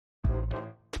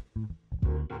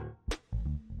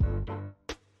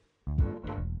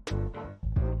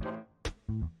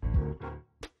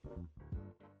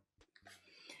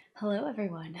Hello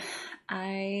everyone.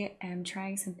 I am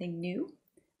trying something new,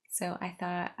 so I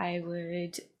thought I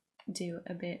would do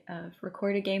a bit of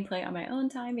recorded gameplay on my own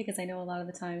time because I know a lot of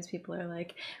the times people are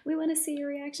like, we want to see your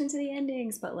reaction to the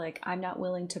endings, but like I'm not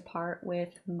willing to part with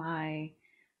my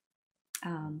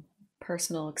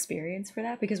personal experience for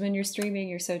that because when you're streaming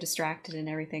you're so distracted and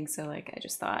everything, so like I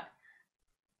just thought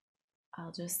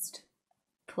I'll just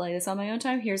play this on my own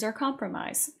time. Here's our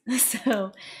compromise.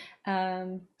 So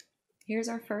here's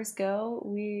our first go.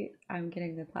 I'm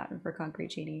getting the platinum for Concrete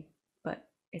Genie, but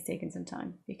it's taken some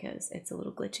time because it's a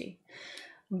little glitchy.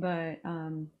 But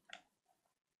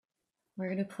we're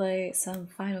gonna play some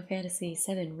Final Fantasy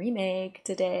VII Remake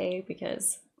today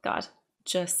because God,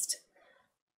 just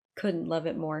couldn't love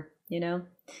it more, you know?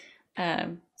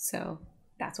 So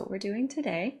that's what we're doing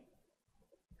today.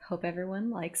 Hope everyone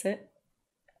likes it.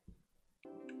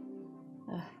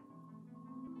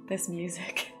 This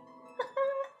music.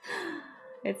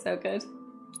 It's so good.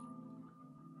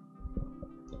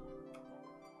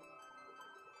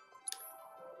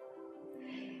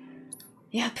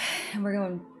 Yep,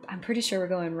 and I'm pretty sure we're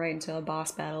going right into a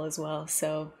boss battle as well,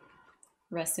 so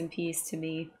rest in peace to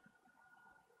me.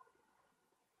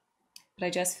 But I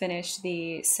just finished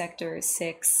the Sector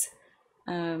 6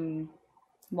 wall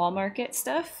market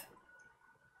stuff,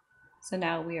 so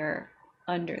now we are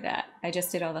under that. I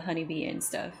just did all the honeybee inn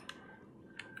stuff.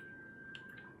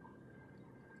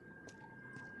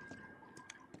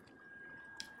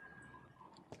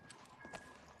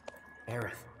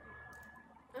 Aerith.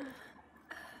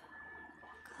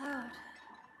 Cloud.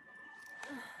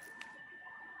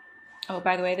 Oh,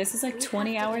 by the way, this is like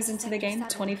 20 hours into the game,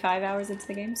 25 hours into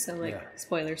the game, so like,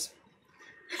 spoilers.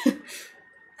 That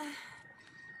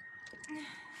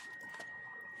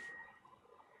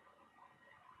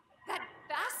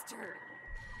bastard!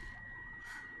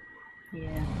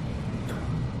 Yeah.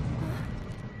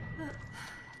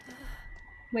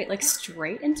 Wait, like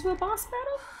straight into a boss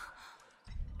battle?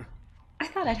 I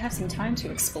thought I'd have some time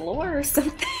to explore or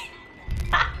something.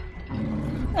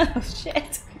 Oh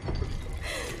shit.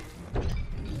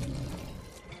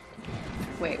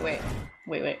 Wait.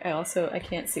 I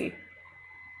can't see.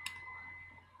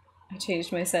 I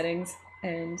changed my settings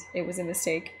and it was a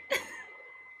mistake.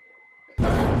 You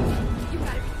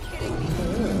gotta be kidding me!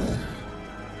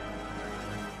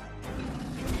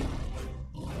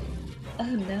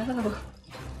 Oh no.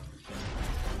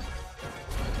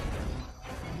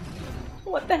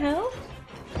 What the hell?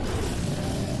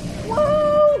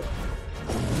 Whoa!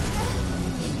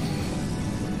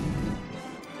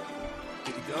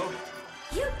 Good to go?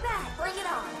 You bet! Bring it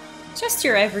on! Just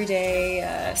your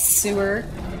everyday sewer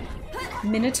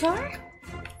minotaur?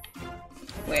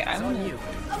 Wait, I want you. Okay,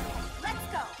 let's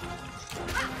go!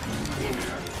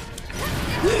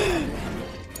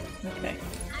 Okay.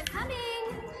 I'm coming!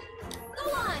 Go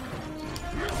on!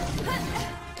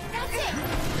 That's it!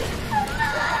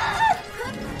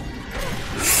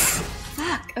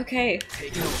 Fuck, okay.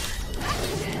 Take it over.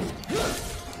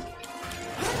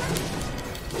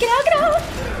 Get out, get out!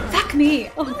 Fuck me!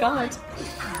 Oh god.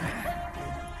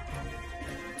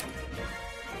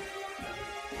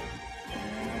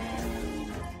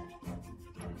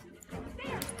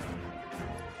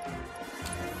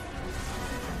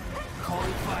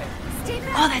 Calling fire. Stay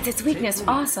back! Oh, that's its weakness.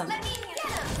 Awesome. Let me get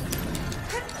him!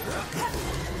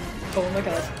 Oh my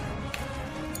god.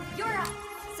 You're up!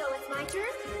 So it's my turn?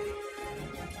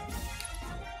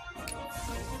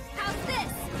 How's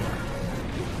this?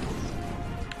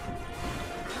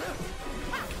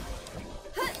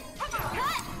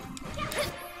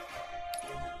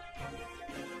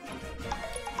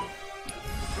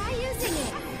 Try using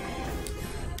it!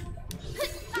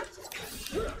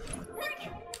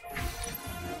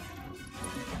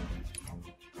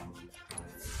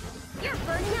 You're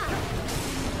burning up!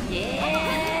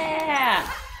 Yeah!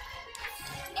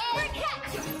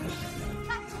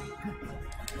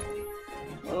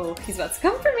 Oh, he's about to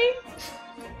come for me.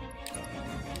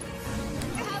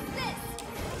 How's this?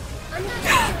 I'm not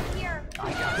gonna here.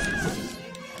 I got this.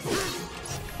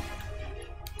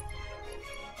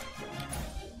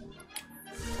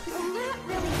 Not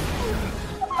really.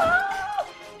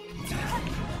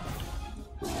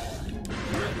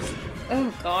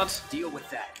 Oh god. Deal with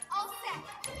that. All set.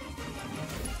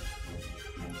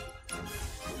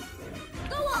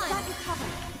 Go on. Got you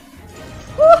covered.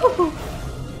 Woo!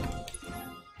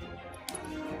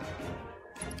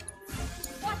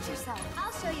 Watch yourself.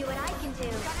 I'll show you what I can do.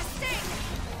 Gotta sting.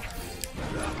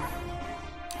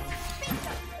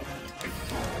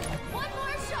 One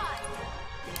more shot.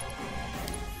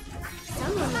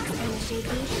 Someone looks kind of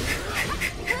shaky.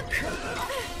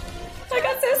 I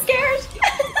got so scared.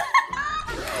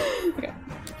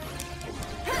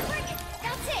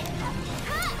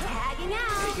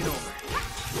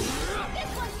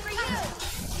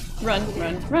 Run,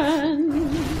 run, run!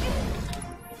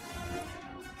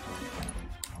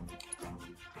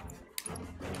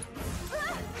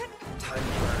 Time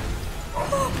to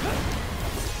burn.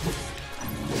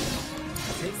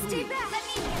 Stay back. Let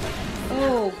me handle it.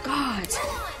 Oh, God.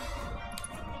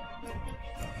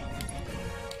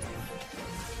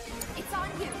 It's on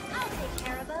you. I'll take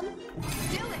care of them.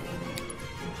 Do it.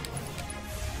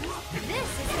 This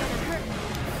is gonna hurt.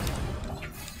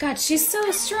 God, she's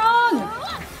so strong!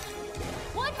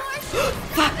 One more.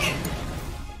 Fuck!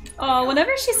 Oh,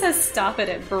 whenever she says stop it,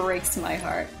 it breaks my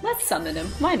heart. Let's summon him.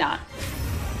 Why not?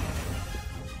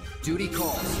 Duty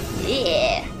calls.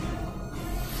 Yeah!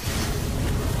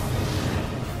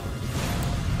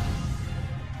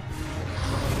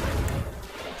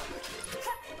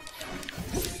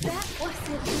 That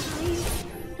wasn't easy.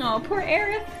 Oh, poor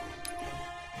Aerith.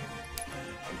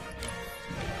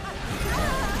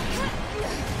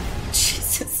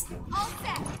 Jesus. All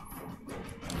set.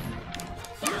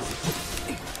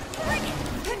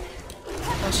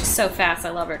 Oh, she's so fast. I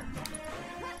love her.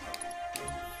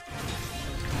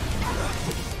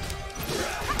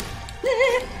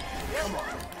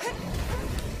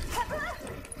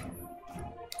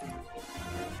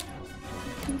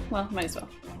 Well, might as well.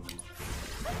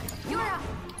 You're up.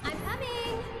 I'm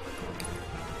coming.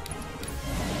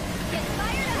 Get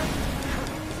fired up.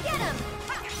 Get him.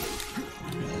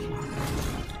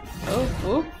 Oh,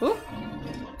 oh, oh.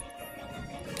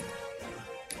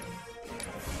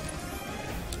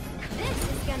 This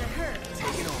is gonna hurt.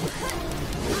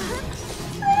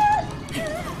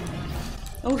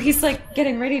 Oh, he's like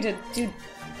getting ready to do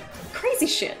crazy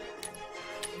shit.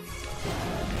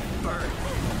 Burn.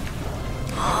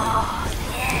 Oh,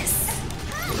 yes.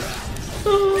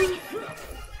 Oh.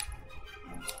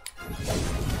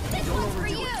 This one's for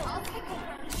you. I'll take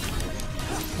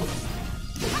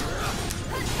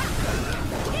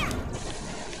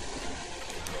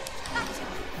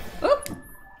Oh.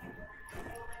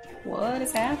 What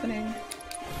is happening?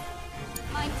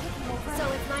 I'm taking over.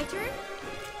 So it's my turn?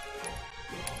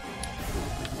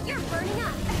 You're burning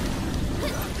up.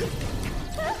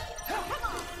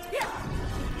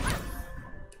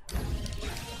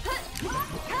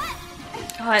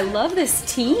 Oh, I love this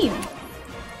team.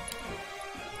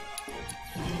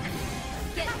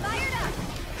 Get fired up.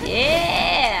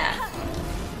 Yeah.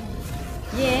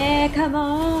 Yeah, come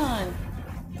on.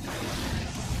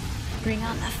 Bring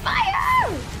on the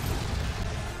fire.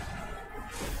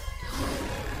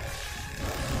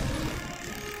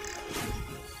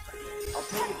 I'll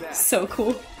take it back. So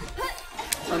cool.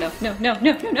 Oh no, no, no,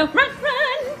 no, no, no, run,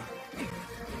 run!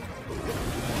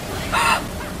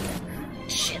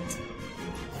 Shit.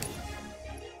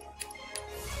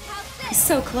 How's He's this?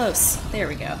 so close. There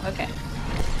we go, okay.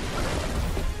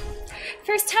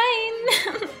 First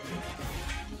time!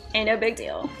 Ain't no big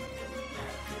deal.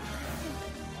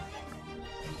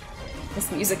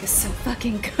 This music is so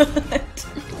fucking good.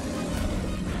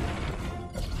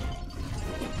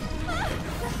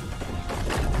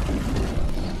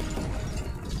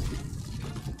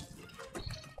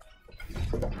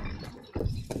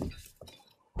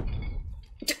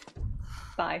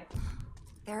 Bye.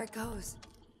 There it goes.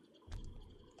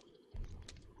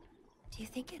 Do you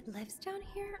think it lives down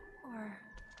here, or?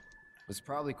 Was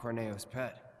probably Corneo's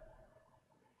pet.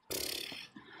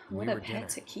 What We a were dinner. pet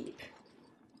to keep.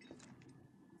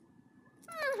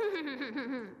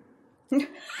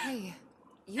 Hey,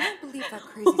 you don't believe that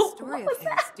crazy story of his,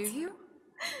 do you?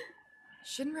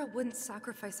 Shinra wouldn't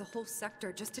sacrifice a whole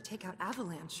sector just to take out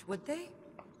Avalanche, would they?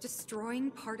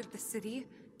 Destroying part of the city,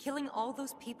 killing all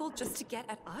those people just to get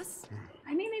at us?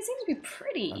 I mean, they seem to be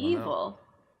pretty I don't know. evil.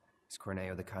 Is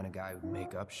Corneo the kind of guy who'd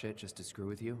make up shit just to screw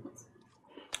with you?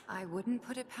 I wouldn't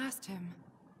put it past him.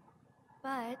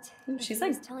 But Ooh, if she's he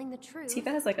was like- telling the truth, Tifa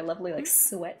has like a lovely like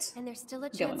sweat. and there's still a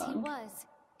going chance he on. was,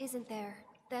 isn't there?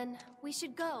 Then we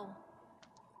should go.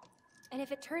 And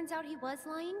if it turns out he was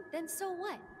lying, then so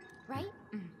what? Right?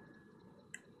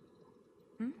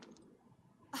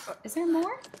 Is there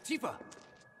more? Tifa!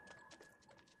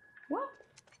 What?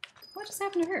 What just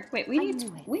happened to her? Wait, we I need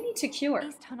knew it. we need to cure.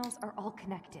 These tunnels are all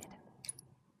connected.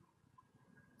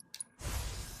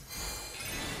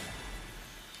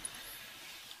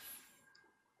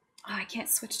 Oh, I can't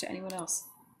switch to anyone else.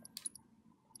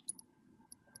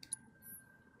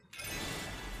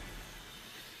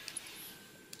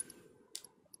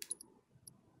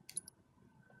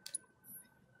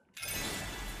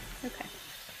 Okay.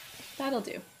 That'll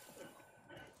do.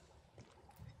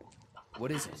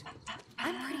 What is it?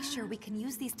 I'm pretty sure we can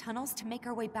use these tunnels to make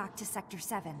our way back to Sector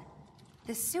 7.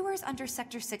 The sewers under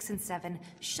Sector 6 and 7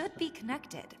 should be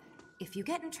connected. If you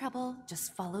get in trouble,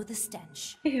 just follow the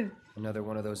stench. Ew. Another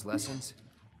one of those lessons?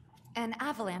 An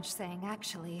avalanche thing,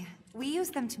 actually. We use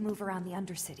them to move around the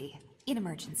Undercity, in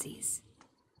emergencies.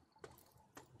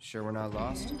 Sure we're not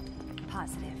lost?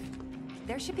 Positive.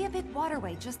 There should be a big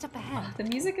waterway just up ahead. The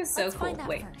music is so Let's cool. find that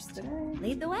Wait, first. did I?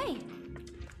 Lead the way.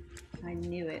 I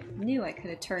knew it. Knew I could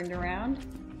have turned around.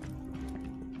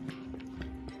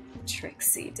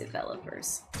 Tricksy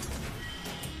developers.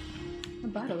 A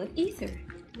bottle of ether.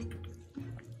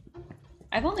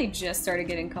 I've only just started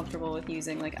getting comfortable with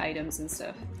using like items and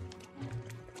stuff.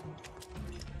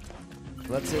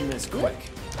 Let's end this quick.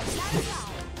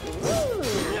 Ooh.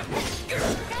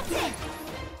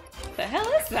 The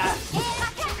hell is that?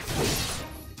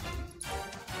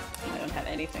 I don't have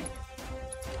anything.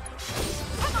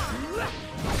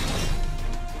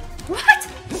 What?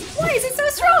 Why is it so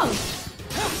strong?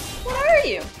 What are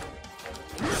you?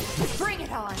 Bring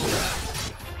it on!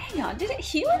 Hang on, did it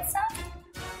heal itself?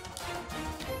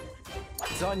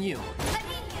 It's on you.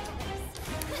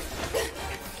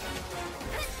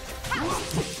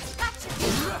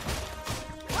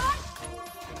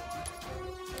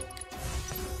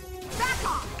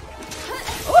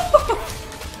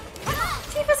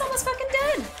 Tifa's almost fucking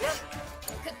dead.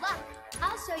 Good luck.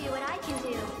 I'll show you what I can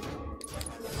do.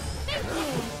 Thank you.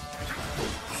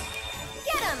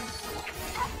 Get him.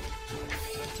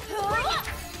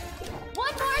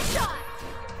 One more shot.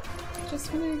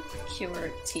 Just wanna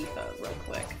cure Tifa real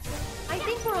quick. I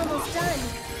think we're almost done.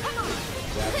 Come on.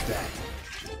 That's that.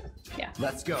 Yeah.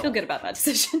 Let's go. Feel good about that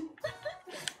decision.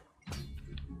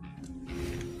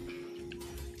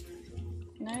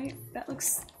 Can I? That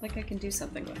looks like I can do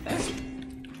something with that.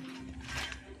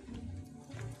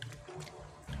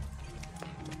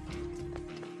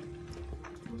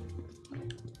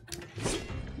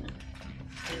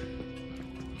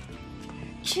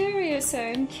 Curiouser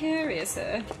and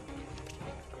curiouser.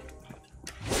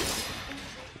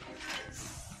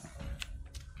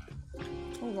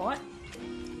 What?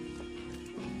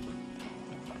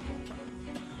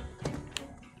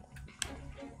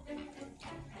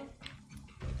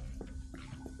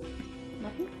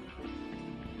 Nothing?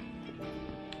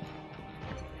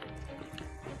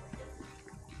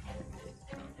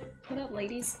 What up,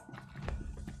 ladies?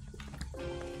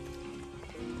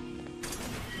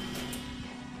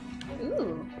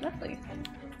 Ooh, lovely.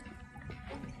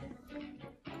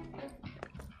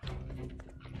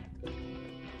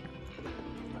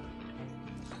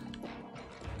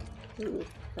 Ooh, I feel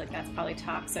like that's probably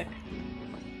toxic.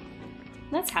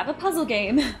 Let's have a puzzle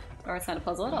game! Or it's not a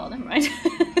puzzle at all, never mind.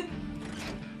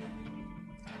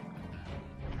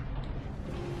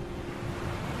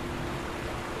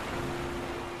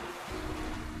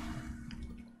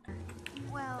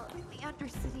 Well, the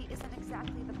Undercity isn't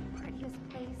exactly the prettiest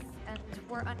place, and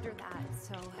we're under that,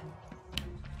 so...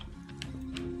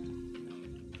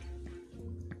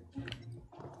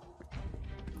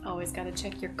 Always gotta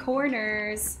check your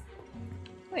corners.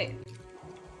 Wait.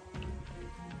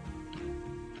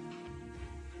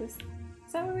 Is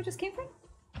that where we just came from?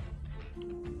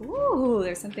 Ooh,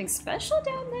 there's something special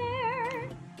down there.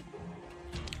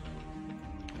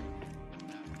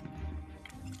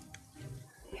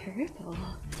 Purple.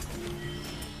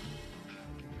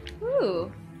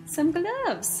 Ooh, some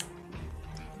gloves.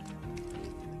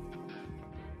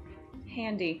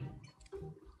 Handy.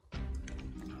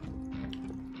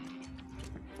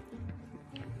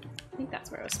 I think that's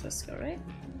where I was supposed to go, right?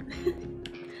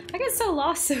 I get so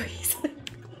lost so easily.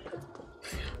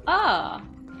 Ah,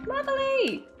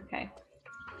 lovely! Okay.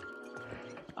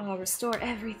 Oh, restore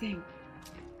everything.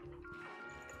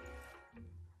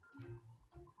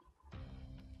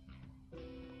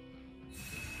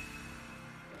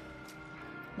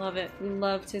 Love it. We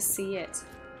love to see it.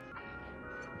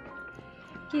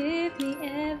 Give me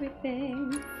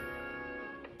everything.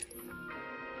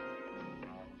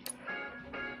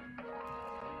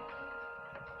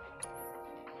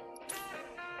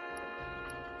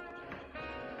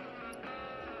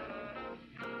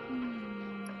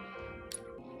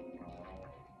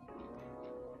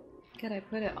 Could I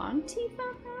put it on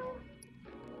Tifa now?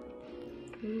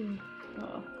 Ooh.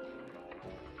 Uh-oh.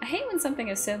 I hate when something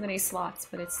has so many slots,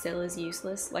 but it still is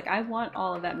useless. Like, I want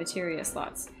all of that materia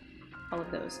slots. All of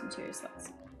those materia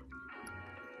slots.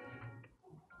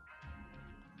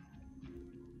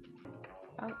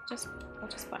 I'll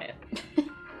just buy it.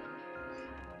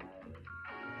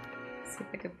 See if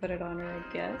I could put it on her, I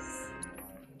guess.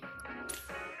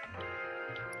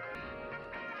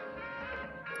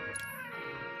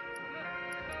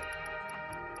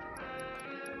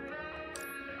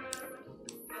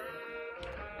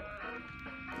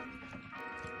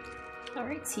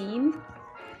 Alright, team.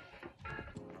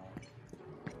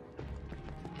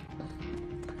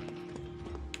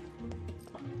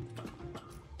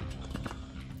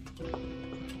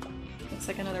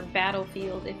 Looks like another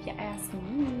battlefield, if you ask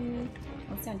me.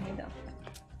 What's down here, though?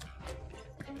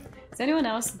 Does anyone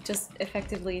else just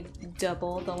effectively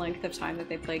double the length of time that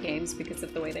they play games because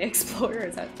of the way they explore, or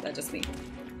is that just me?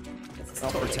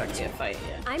 I'll protect you. Fight,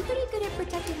 yeah. I'm pretty good at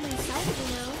protecting myself,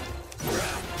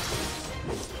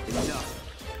 you know. Enough.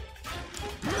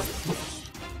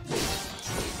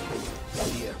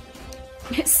 See ya.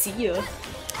 See ya.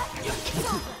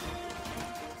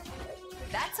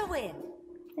 That's a win.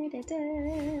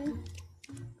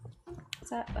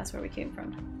 That's where we came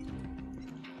from.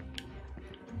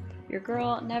 Your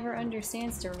girl never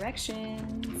understands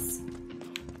directions.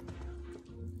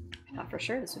 I thought for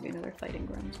sure this would be another fighting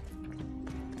ground.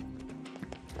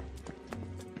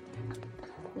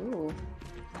 Ooh.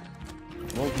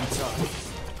 Won't be tough.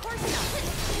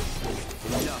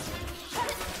 Enough.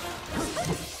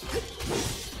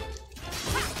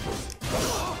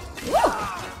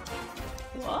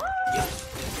 What?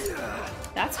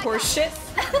 That's horse shit.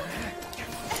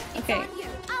 Okay.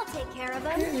 I'll take care of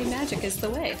them. Apparently magic is the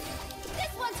way.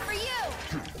 This one's for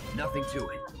you. Nothing to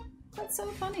it. That's so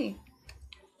funny.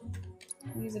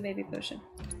 Use a baby potion.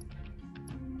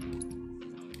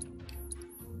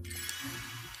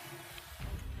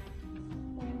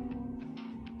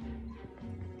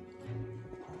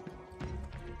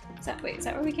 Is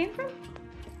that where we came from?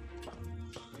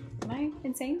 Am I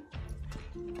insane?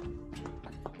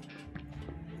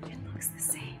 It looks the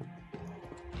same.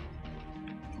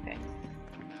 Okay.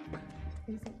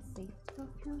 Is it safe to go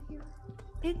through here?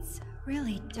 It's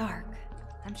really dark.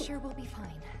 I'm sure we'll be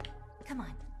fine. Come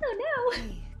on. Oh no!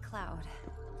 Hey, Cloud.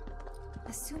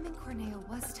 Assuming Corneo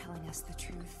was telling us the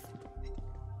truth,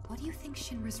 what do you think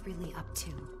Shinra's really up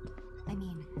to? I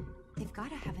mean, they've got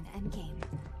to have an endgame.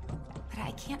 But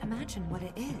I can't imagine what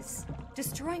it is.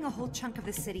 Destroying a whole chunk of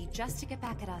the city just to get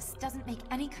back at us doesn't make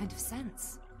any kind of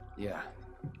sense. Yeah.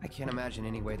 I can't imagine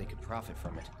any way they could profit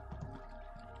from it.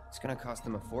 It's gonna cost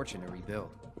them a fortune to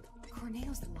rebuild.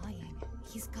 Corneo's lying.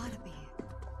 He's gotta be.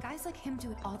 Guys like him do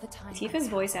it all the time. Tifa's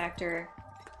voice actor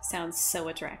sounds so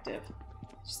attractive.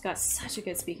 She's got such a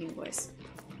good speaking voice.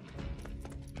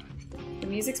 The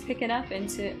music's picking up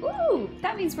into... Ooh!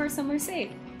 That means we're somewhere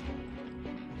safe.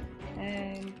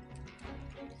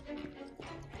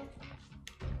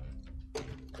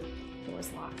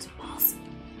 Door's locked. Awesome.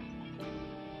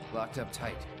 Locked up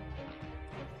tight.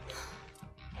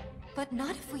 But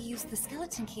not if we use the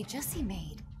skeleton key Jesse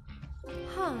made.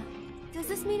 Huh. Does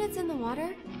this mean it's in the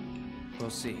water? We'll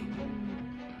see.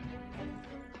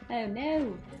 Oh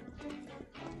no!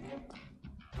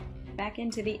 Back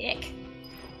into the ick.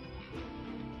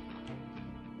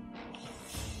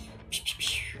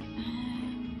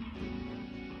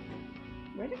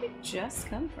 Where did we just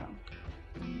come from?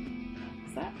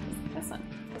 Is that? That's not.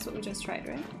 That's what we just tried,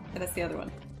 right? Oh, that's the other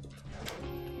one.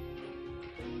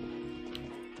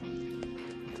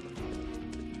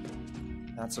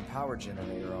 That's a power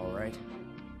generator, all right.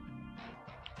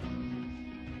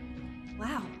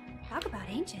 Wow. Talk about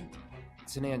ancient.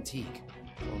 It's an antique.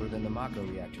 Older than the Mako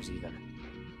reactors, even.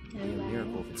 It'd be a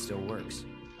miracle if it still works.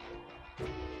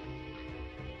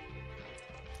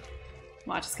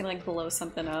 Watch, it's gonna like blow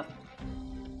something up.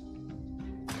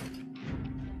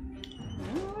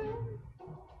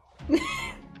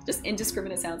 Just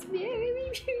indiscriminate sounds.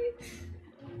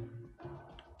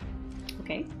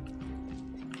 Okay.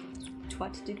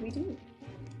 What did we do?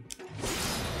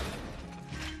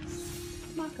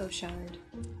 Mako shard.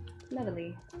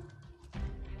 Lovely.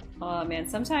 Oh man,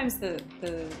 sometimes the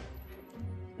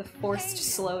forced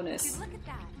slowness. Look at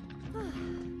that.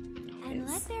 And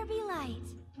let there be light.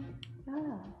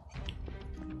 Ah.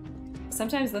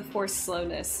 Sometimes the forced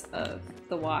slowness of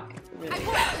the walk really.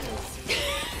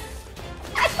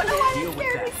 I don't know why it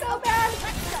scared me so bad.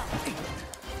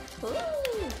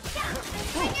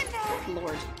 Hang in there. Oh,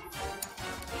 Lord.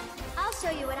 I'll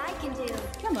show you what I can do.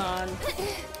 Come on.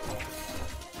 Hey.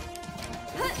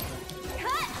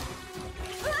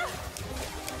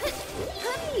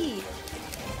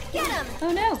 Get him!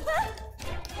 Oh no.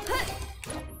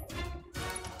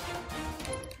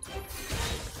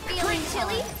 Feeling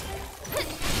chilly?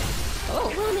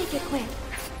 Oh. We'll make it quick.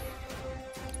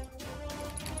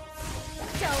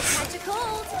 Don't catch a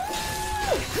cold.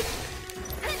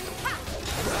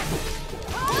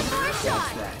 One more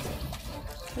shot.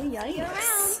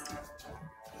 Yikes.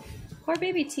 Poor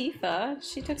baby Tifa.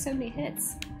 She took so many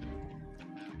hits.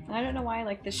 And I don't know why,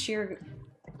 like, the sheer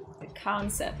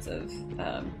concept of,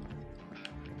 do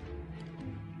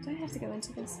I have to go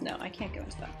into this? No, I can't go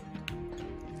into that.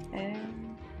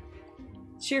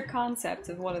 Sheer concept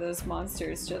of one of those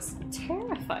monsters just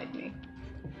terrified me.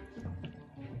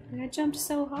 And I jumped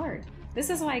so hard. This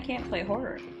is why I can't play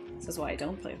horror. This is why I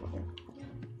don't play Bubble.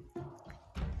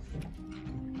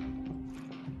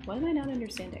 What am I not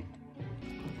understanding?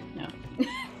 No.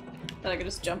 Thought I could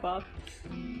just jump off.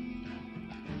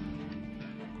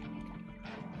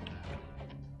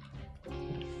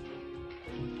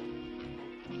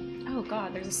 Oh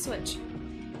god, there's a switch.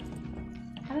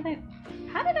 How did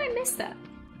I miss that?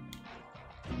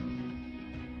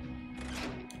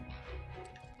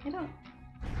 I don't.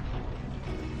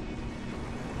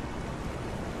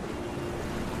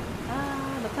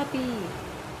 Ah, the puppy.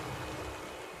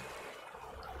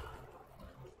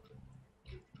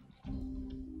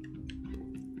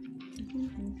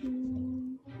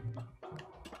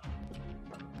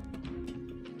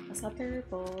 What's up,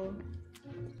 purple?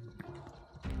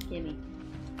 Gimme.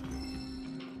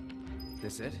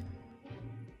 This it?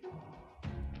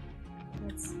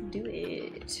 Let's do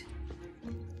it.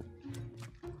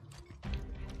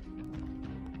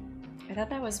 I thought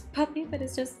that was puppy, but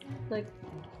it's just like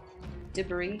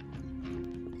debris.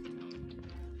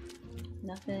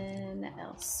 Nothing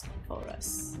else for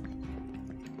us.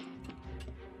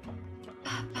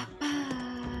 Ba, ba, ba.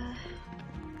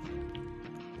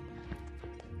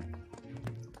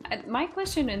 My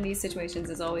question in these situations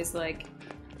is always like,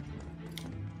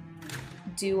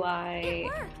 do I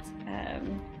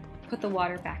put the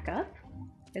water back up?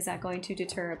 Is that going to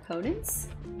deter opponents?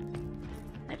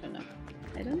 I don't know.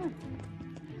 I don't know.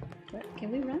 What?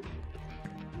 Can we run?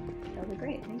 That would be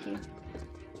great, thank you.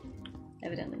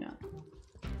 Evidently not.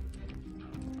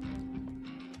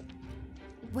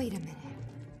 Wait a minute.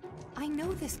 I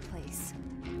know this place.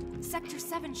 Sector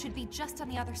 7 should be just on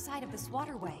the other side of this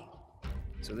waterway.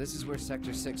 So this is where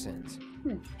Sector 6 ends.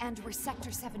 And where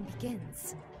Sector 7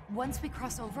 begins. Once we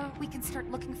cross over, we can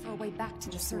start looking for a way back to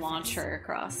the Just surface. launch her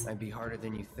across. Might be harder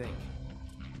than you think.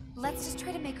 Let's just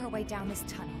try to make our way down this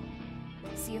tunnel.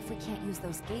 See if we can't use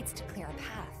those gates to clear a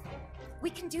path.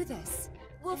 We can do this.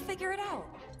 We'll figure it out.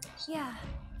 Yeah,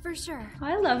 for sure.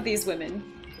 I love these women.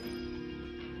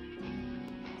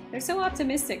 They're so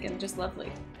optimistic and just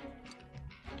lovely.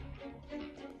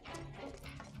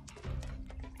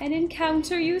 An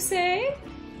encounter, you say?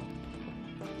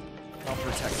 I'll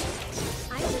protect you.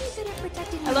 I'm pretty good at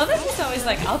protecting I love that myself. he's always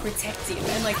like, I'll protect you,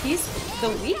 and like he's the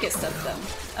weakest of them.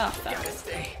 Oh, fuck. Gotta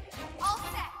stay. All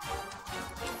set.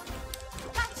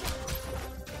 Gotcha.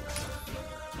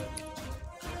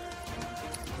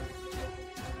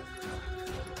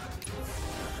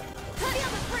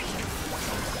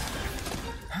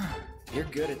 You're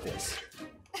good at this.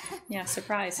 Yeah,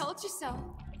 surprise. Told you so.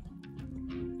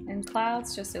 And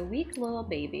Cloud's just a weak little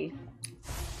baby.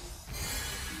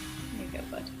 There you go,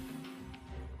 bud.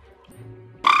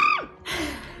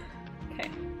 Okay.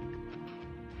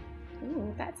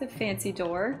 Ooh, that's a fancy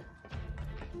door.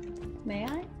 May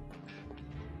I?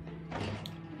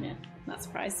 Yeah, not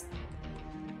surprised.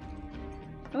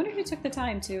 I wonder who took the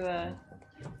time to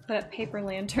put up paper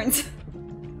lanterns.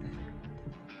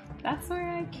 That's where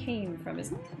I came from,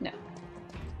 isn't it? No.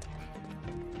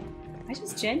 I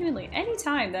just genuinely,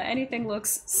 anytime that anything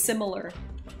looks similar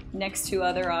next to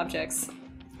other objects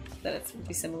that it's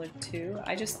be similar to,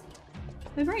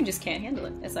 my brain just can't handle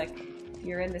it. It's like,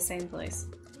 you're in the same place.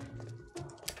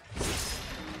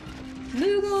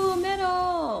 Moogle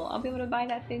Metal! I'll be able to buy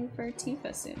that thing for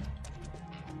Tifa soon.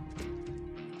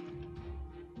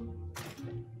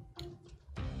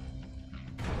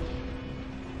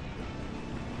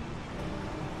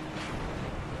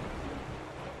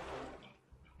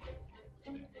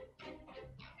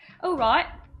 Oh, right.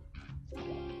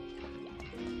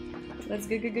 Let's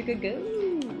go, go, go, go, go.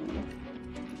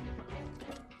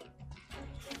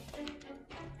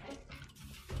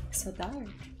 So dark.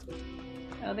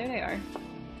 Oh, there they are.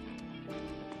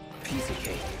 Piece of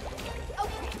cake.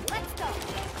 Okay, let's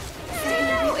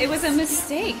go. It was a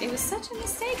mistake. It was such a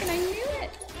mistake, and I knew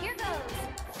it. Here goes.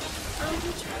 I'm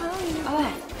trying.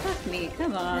 Oh, fuck me.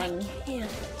 Come on. Yeah.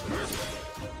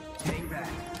 Hang back.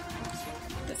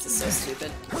 This is so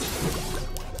stupid.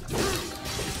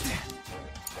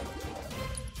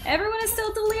 Everyone is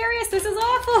still delirious. This is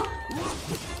awful.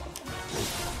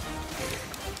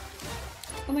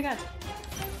 Oh my god.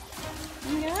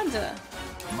 Oh my god.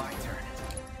 My turn.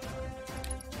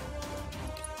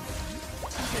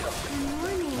 Good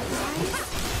morning, guys.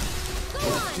 Go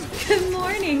on. Good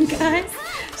morning, guys.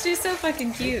 She's so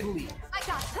fucking cute. I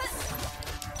got this.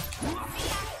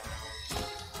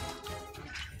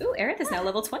 Ooh, Aerith is now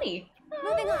level 20.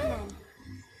 Moving on then.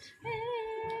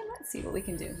 And let's see what we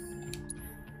can do.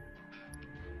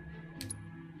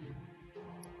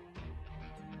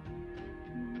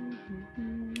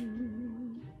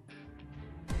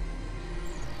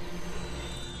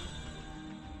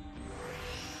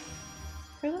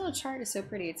 Her little little chart is so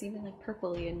pretty. It's even like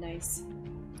purpley and nice.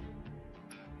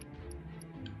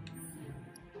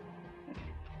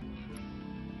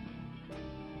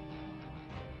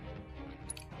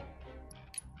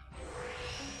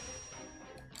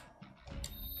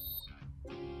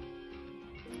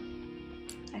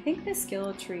 I think the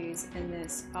skill trees in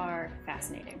this are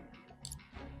fascinating.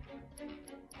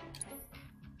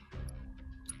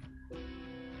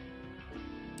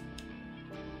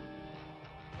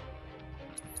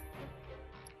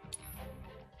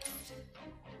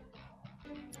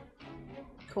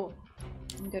 Cool.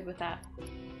 I'm good with that.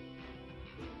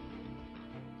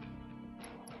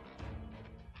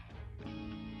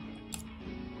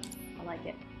 I like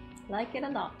it. Like it a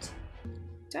lot.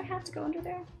 Do I have to go under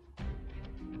there?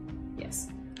 Yes.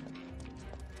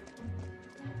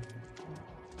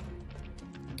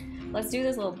 Let's do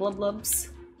this little blub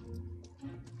blubs.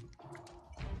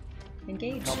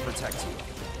 Engage. I'll protect you.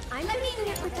 I'm pretty good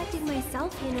at protecting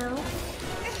myself, you know.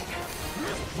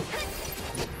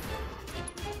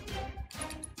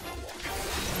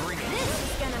 This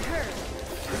is gonna hurt.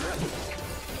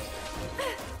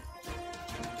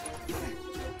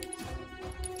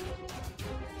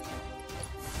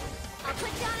 I'll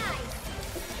put down ice.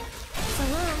 So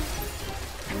long.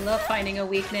 I love finding a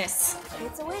weakness.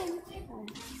 It's a win.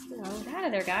 Get out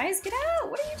of there, guys. Get out!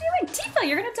 What are you doing? Tifa,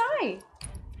 you're gonna die!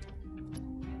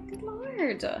 Good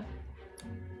lord.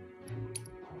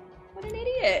 What an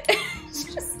idiot.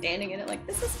 She's just standing in it like,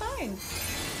 this is fine.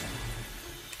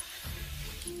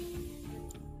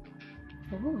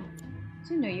 Ooh.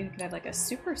 Didn't know you could have like a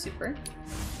super.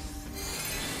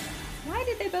 Why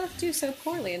did they both do so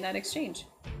poorly in that exchange?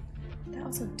 That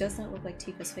also does not look like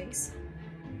Tifa's face.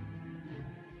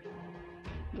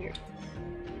 Weird.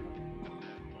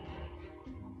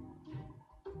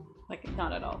 Like,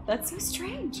 not at all. That's so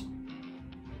strange.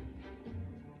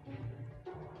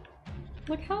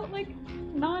 Look how, like,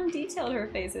 non-detailed her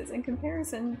face is in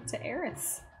comparison to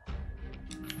Aerith's.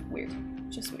 Weird.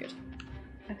 Just weird.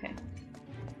 Okay.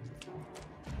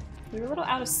 We were a little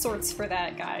out of sorts for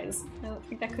that, guys. I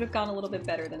think that could have gone a little bit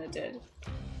better than it did.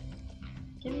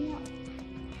 Get me out.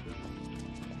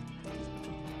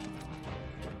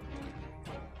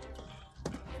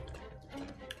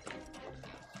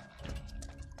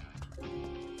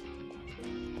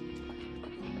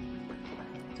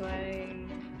 Do I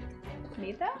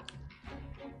need that?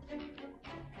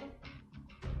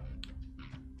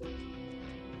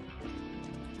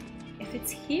 If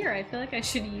it's here, I feel like I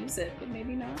should use it, but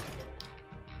maybe not.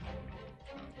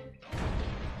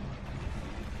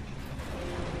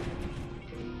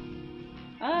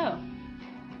 Oh!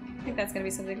 I think that's gonna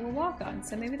be something we'll walk on,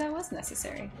 so maybe that was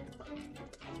necessary.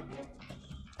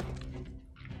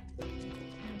 Do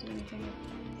anything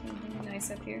nice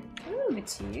up here? Ooh,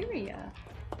 materia!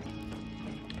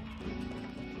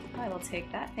 I will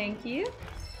take that, thank you.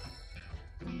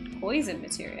 Poison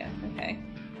materia, okay.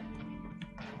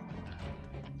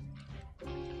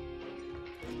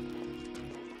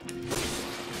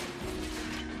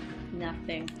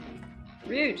 Nothing.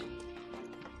 Rude.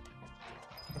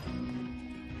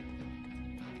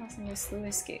 Crossing a slow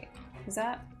escape. Is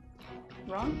that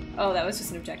wrong? Oh, that was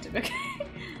just an objective, okay.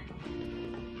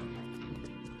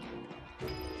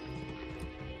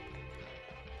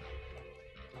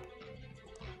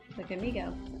 Look at me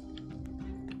go.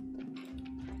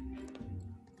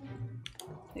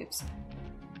 Oops.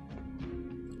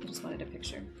 I just wanted a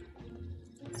picture.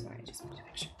 Sorry, I just wanted a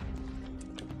picture.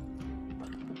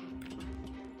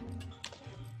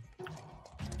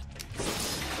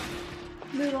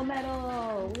 Noodle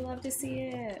metal! We love to see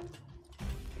it!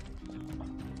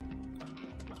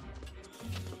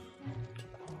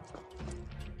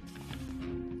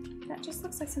 That just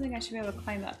looks like something I should be able to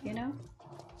climb up, you know?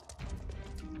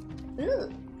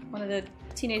 Ooh! One of the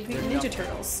Teenage Mutant Ninja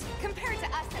Turtles. Compared to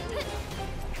us, at least.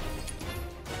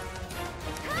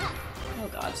 Oh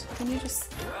god, can you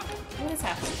just... What is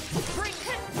happening?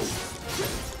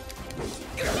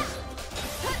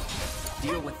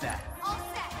 Deal with that. All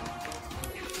set.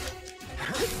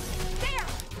 There!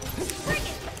 Bring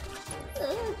it!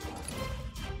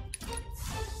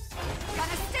 Got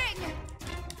a sting!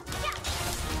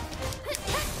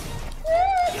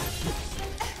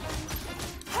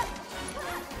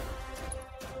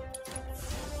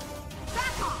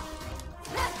 Back off!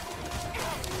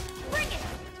 Bring it!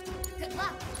 Good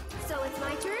luck. So it's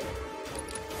my turn?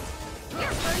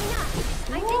 You're burning up.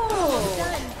 I think we're almost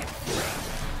done.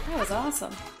 That was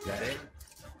awesome. Got it?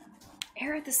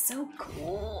 Aerith is so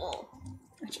cool.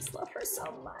 I just love her so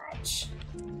much.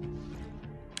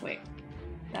 Wait,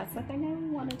 that's the thing I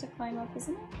wanted to climb up,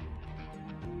 isn't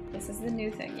it? This is the new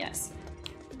thing, yes.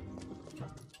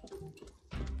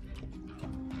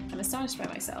 astonished by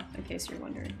myself, in case you're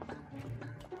wondering.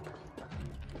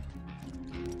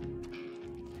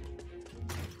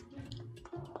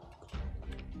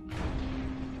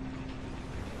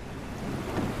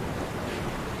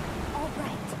 All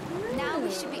right. Now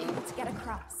we should be able to get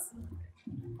across.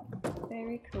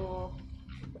 Very cool.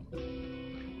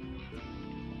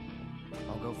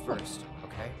 I'll go first,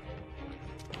 okay?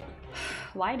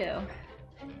 Why do?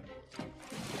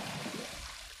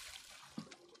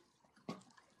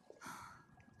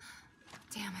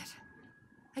 Damn it.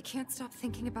 I can't stop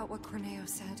thinking about what Corneo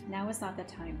said. Now is not the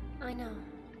time. I know.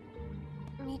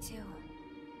 Me too.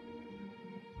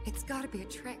 It's gotta be a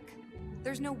trick.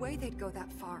 There's no way they'd go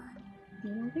that far.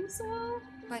 You don't think so?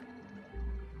 But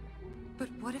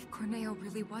what if Corneo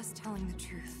really was telling the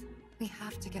truth? We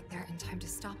have to get there in time to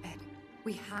stop it.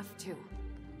 We have to.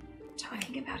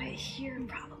 Talking about it here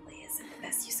probably isn't the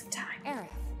best use of time. Aerith,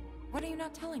 what are you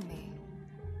not telling me?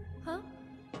 Huh?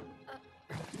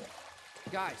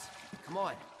 Guys, come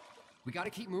on. We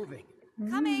gotta keep moving.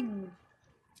 Coming!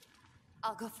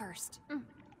 I'll go first.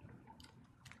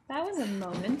 That was a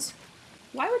moment.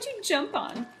 Why would you jump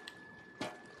on?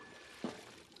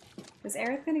 Is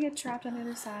Aerith gonna get trapped on the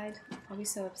other side? I'll be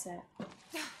so upset.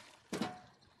 Okay,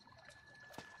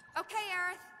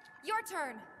 Aerith, your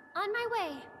turn. On my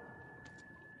way.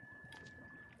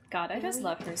 God, I just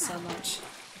love her so much.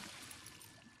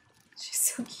 She's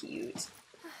so cute.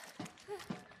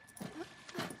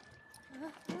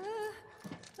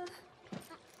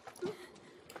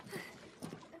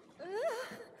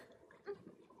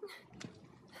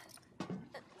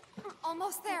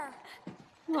 Almost there.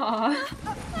 Aww.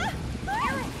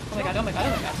 Oh my god, oh my god, oh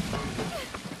my god.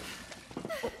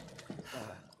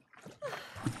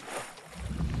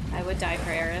 I would die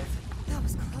for Aerith. That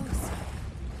was close.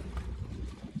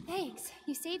 Thanks.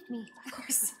 You saved me. Of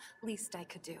course, least I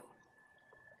could do.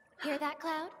 Hear that,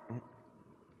 Cloud?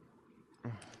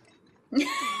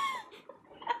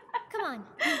 Come on.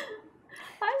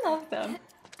 I love them.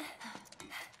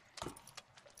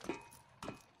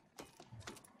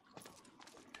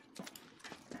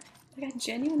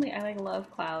 Like, I like love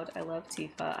Cloud, I love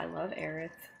Tifa, I love Aerith,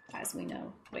 as we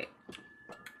know. Wait.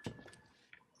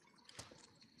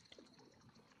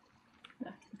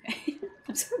 No, okay.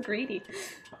 I'm so greedy.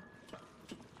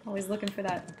 Always looking for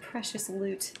that precious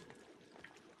loot.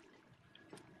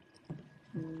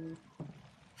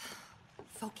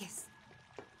 Focus.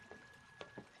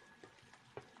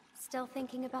 Still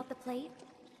thinking about the plate?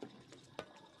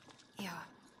 Yeah.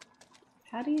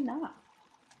 How do you not?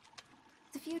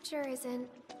 The future isn't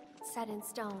set in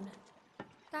stone.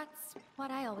 That's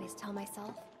what I always tell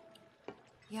myself.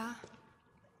 Yeah?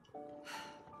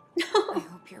 I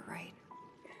hope you're right.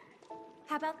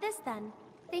 How about this then?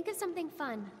 Think of something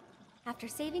fun. After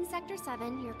saving Sector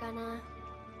 7, you're gonna...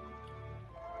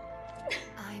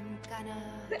 I'm gonna...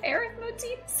 The Aerith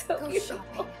motif is so go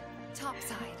beautiful. shopping.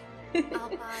 Topside. I'll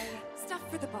buy stuff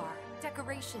for the bar,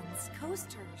 decorations,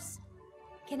 coasters.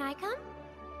 Can I come?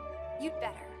 You'd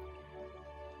better.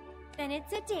 Then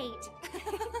it's a date.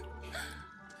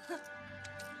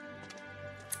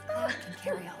 Cloud can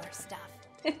carry all our stuff.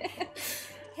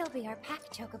 He'll be our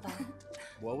pack chocobo.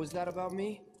 What was that about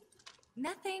me?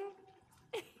 Nothing.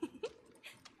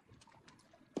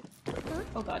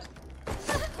 Oh god.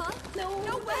 Huh? No!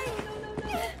 No way! No.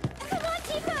 Come on,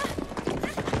 Tifa!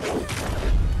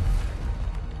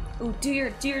 Ooh, do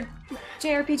your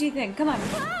JRPG thing, come on.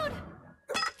 Cloud!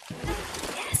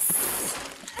 Yes!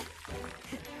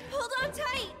 Hold on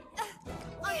tight!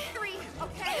 On three,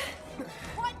 okay?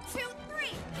 1, 2,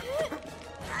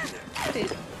 3.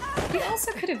 Dude, he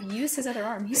also could have used his other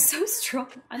arm. He's so strong.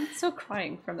 I'm so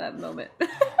crying from that moment.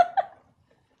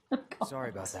 Sorry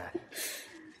about that.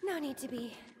 No need to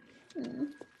be.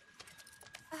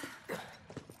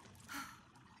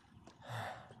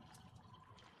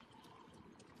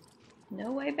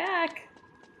 No way back.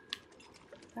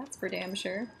 That's for damn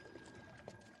sure.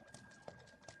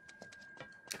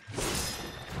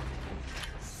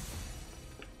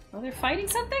 Oh, they're fighting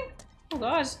something? Oh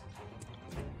gosh.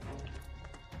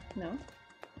 No.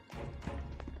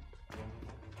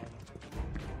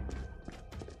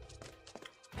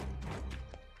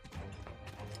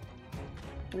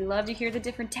 We love to hear the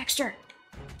different texture.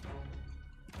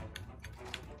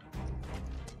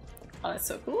 Oh, that's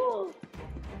so cool.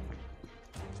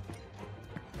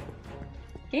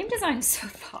 Game design is so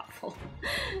thoughtful.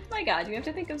 My god, you have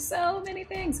to think of so many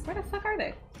things. Where the fuck are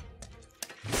they?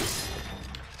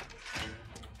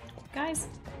 Guys,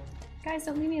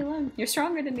 don't leave me alone. You're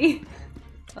stronger than me.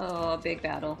 Oh, big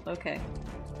battle. Okay.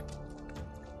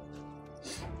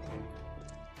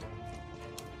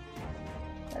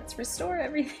 Let's restore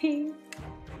everything.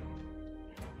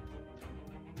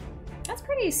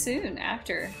 pretty soon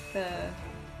after the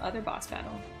other boss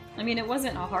battle. I mean, it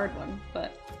wasn't a hard one,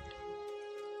 but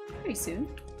pretty soon.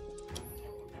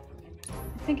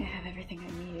 I think I have everything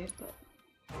I needed, but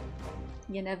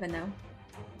you never know.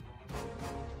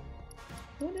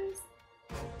 What is?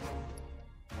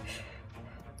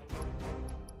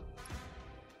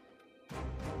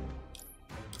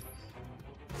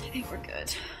 I think we're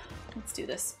good. Let's do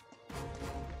this.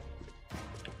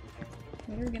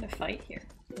 What are we gonna fight here?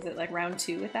 Is it like round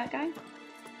 2 with that guy?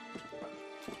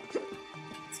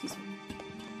 Excuse me.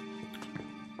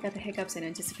 Got the hiccups in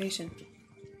anticipation.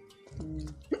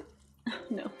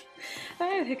 No. If I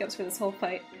have hiccups for this whole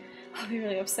fight, I'll be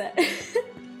really upset.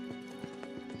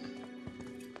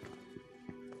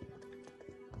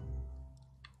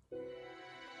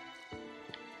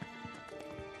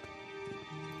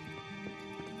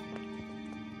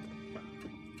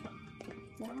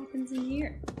 What happens in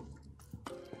here?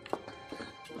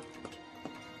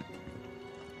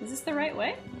 Is this the right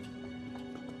way?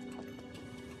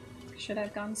 Should I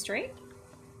have gone straight?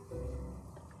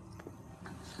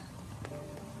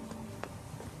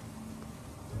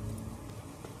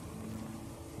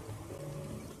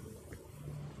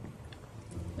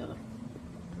 Ugh.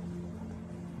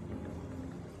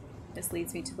 This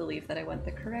leads me to believe that I went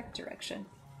the correct direction,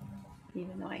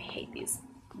 even though I hate these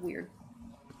weird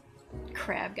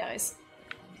crab guys.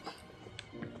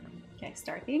 Okay,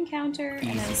 start the encounter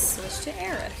and then switch to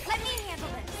Aerith. Let me handle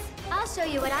this. I'll show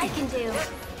you what I can do.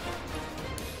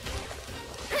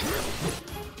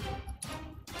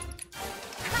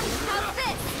 How's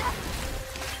this?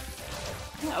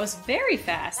 That was very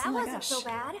fast. That oh my wasn't gosh. so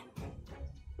bad.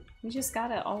 We just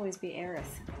gotta always be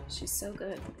Aerith. She's so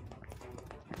good.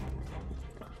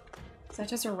 Is that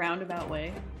just a roundabout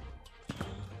way?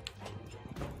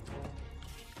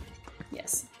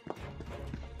 Yes.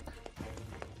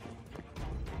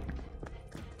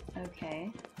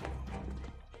 Okay.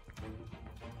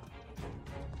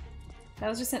 That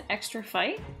was just an extra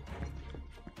fight?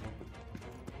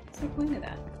 What's the point of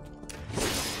that?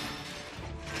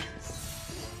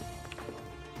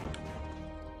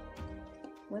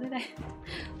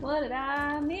 What did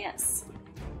I miss?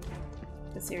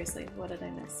 But seriously, what did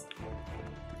I miss?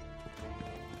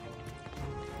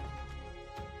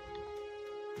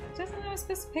 Doesn't I was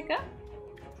supposed to pick up?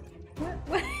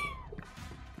 What?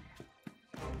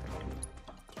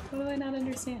 What do I not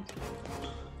understand?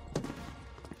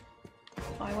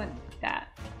 Oh, I went that.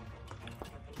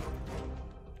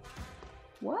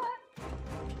 What?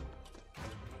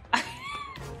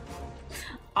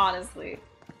 Honestly.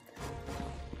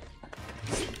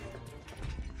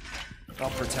 I'll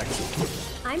protect you.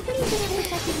 I'm pretty good at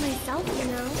protecting myself, you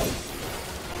know.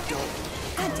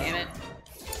 God damn it.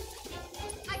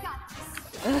 I got this.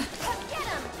 Ugh. Get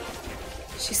him!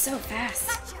 She's so fast.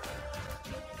 Gotcha.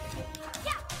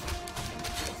 Yeah.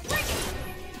 Bring it.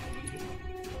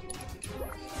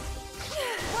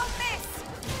 Won't miss.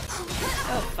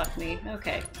 Oh, fuck me.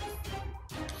 Okay.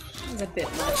 That was a bit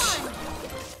Go much. on.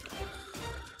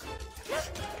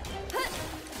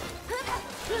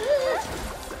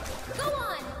 Go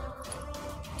on.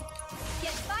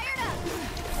 Get fired up.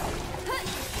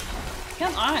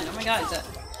 Come on! Oh my god. Cut.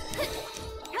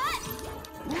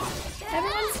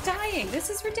 Everyone's dying! This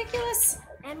is ridiculous!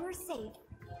 And we're safe.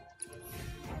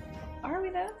 Are we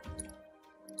though?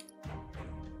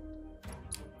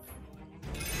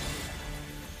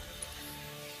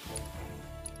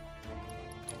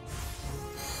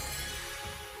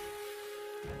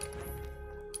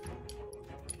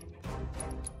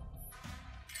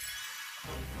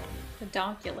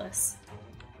 Pedonculus.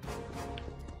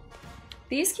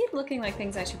 These keep looking like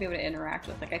things I should be able to interact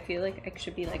with. Like, I feel like I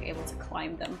should be, like, able to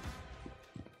climb them.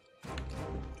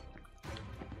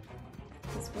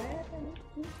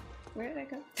 Where did I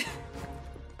go?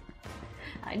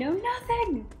 I know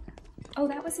nothing! Oh,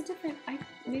 that was a different...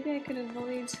 maybe I could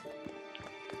avoid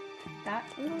that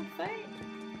little fight?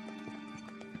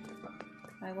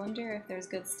 I wonder if there's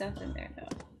good stuff in there, though.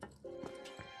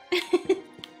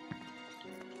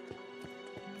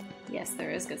 Yes,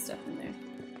 there is good stuff in there.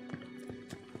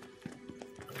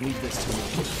 Leave this to me.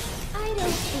 I don't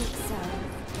think so.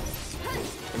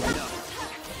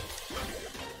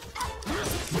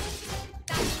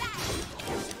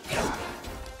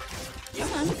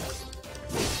 Come on.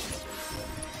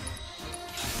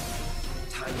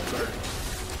 Time to burn.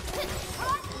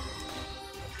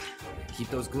 Keep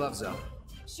those gloves up.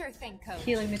 Sure thing, Coach.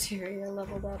 Healing material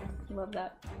leveled up. Love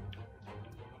that.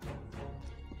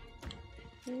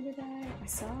 Where did I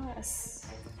saw us.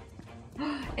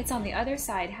 It's on the other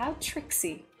side. How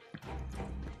tricksy.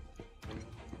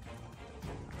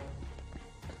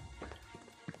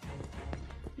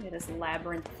 Look at this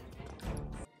labyrinth.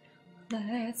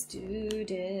 Let's do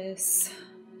this.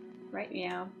 Right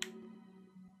meow.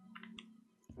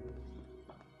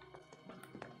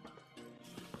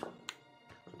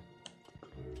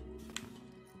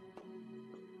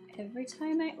 Every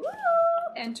time I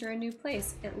enter a new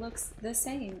place, it looks the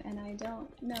same, and I don't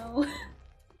know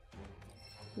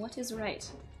what is right.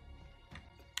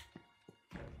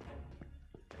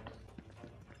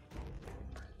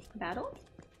 Battle?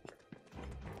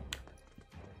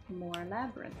 More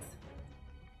labyrinth.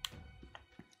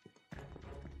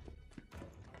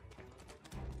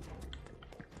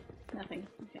 Nothing.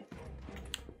 Okay.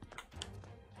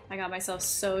 I got myself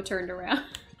so turned around.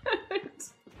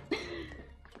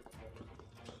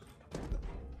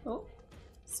 Oh,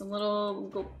 some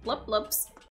little blup blups.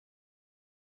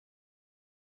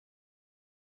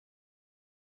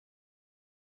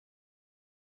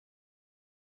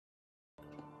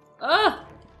 Ugh!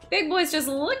 Big boy's just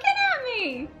looking at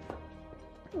me!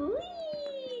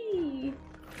 Whee!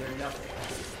 Good enough.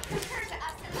 Return to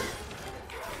us.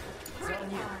 It's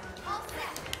on you. All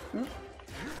set. Hmm?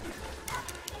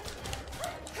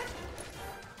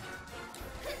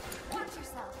 Watch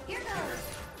yourself. Here goes.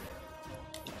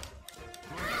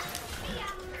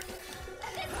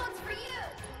 And this one's for you.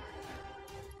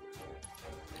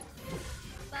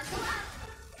 Buckle up.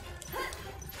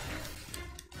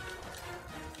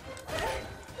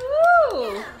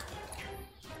 Ooh!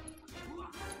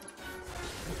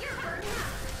 You're burning up.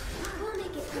 We'll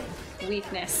make it quick.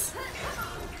 Weakness.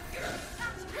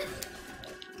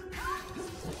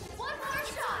 One more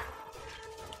shot.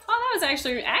 Oh, that was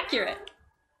actually accurate.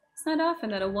 It's not often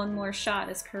that a one more shot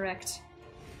is correct.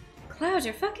 Cloud,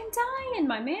 you're fucking dying,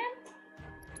 my man.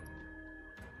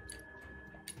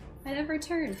 At every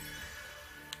turn.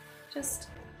 Just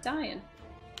dying.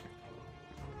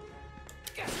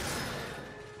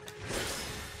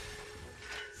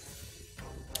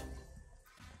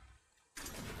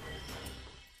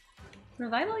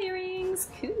 Revival earrings,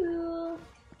 cool.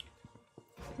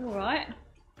 Alright.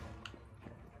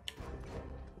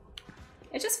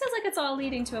 It just feels like it's all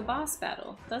leading to a boss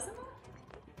battle, doesn't it?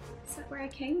 Is that where I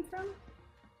came from?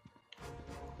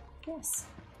 Yes.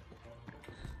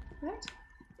 Right?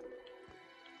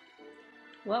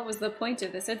 What was the point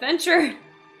of this adventure?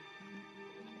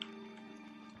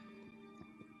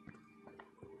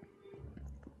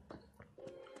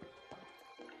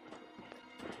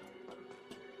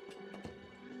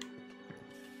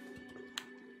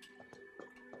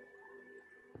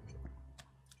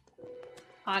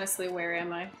 Honestly, where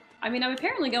am I? I mean, I'm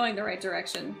apparently going the right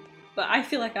direction, but I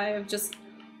feel like I have just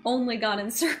only gone in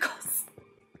circles.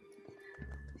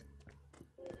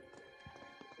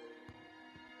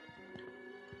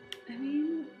 I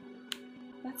mean,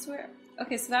 that's where...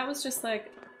 Okay, so that was just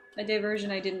like a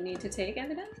diversion I didn't need to take,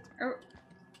 evident? Or...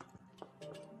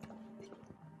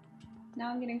 Now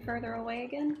I'm getting further away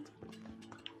again?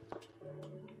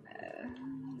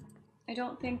 I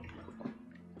don't think...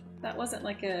 That wasn't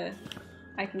like a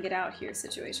I can get out here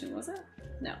situation, was it?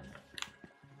 No.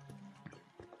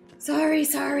 Sorry,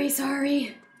 sorry,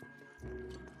 sorry.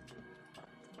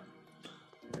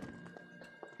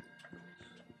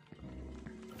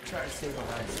 Try to stay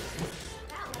behind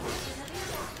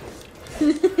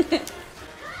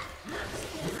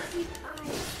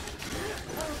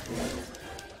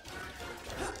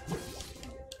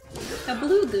A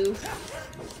blue goo.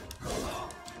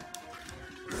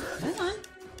 Come on.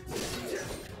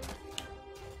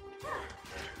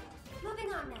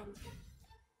 Moving on then.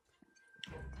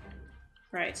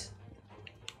 Right.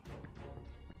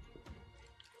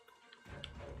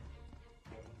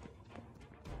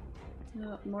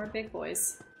 Oh, more big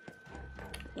boys.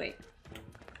 Wait.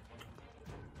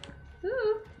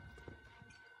 Ooh.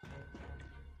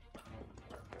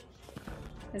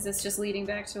 Is this just leading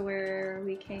back to where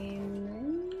we came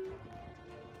in?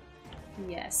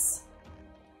 Yes.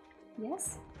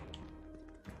 Yes?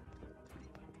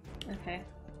 Okay.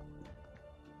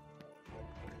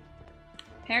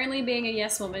 Apparently being a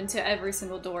yes woman to every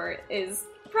single door is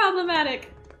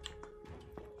problematic.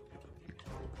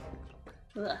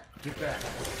 Ugh. Get back.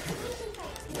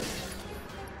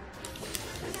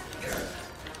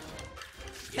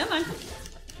 Come on.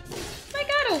 My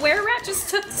god, a were-rat just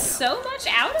took so much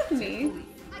out of me.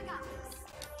 I got this.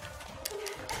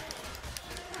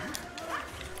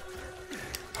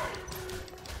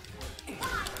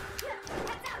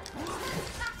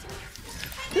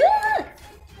 Ugh.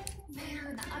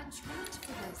 Man, I'm trapped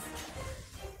for this.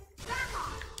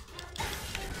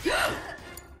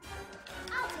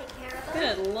 I'll take care of them.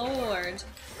 Good lord.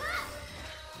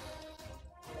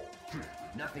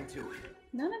 Nothing to it.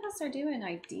 None of us are doing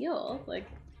ideal. Like,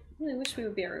 Really wish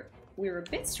we were a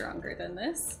bit stronger than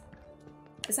this.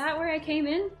 Is that where I came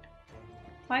in?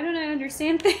 Why don't I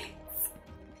understand things?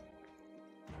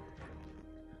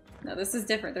 No, this is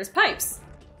different. There's pipes.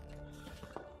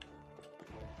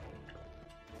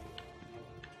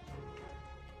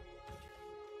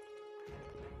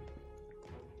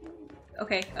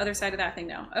 Okay, other side of that thing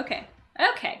now. Okay.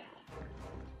 Okay.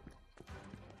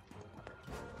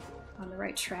 On the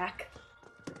right track.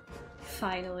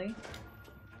 Finally.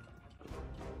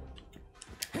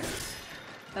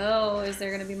 Oh, is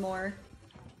there gonna be more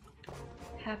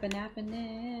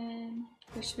happening?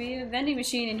 There should be a vending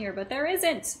machine in here, but there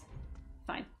isn't!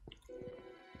 Fine.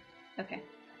 Okay.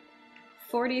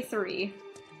 43.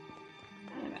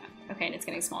 Okay, and it's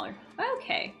getting smaller.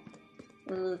 Okay.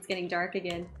 Ooh, it's getting dark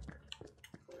again.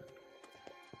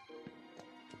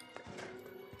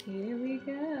 Here we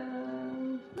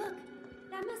go. Look,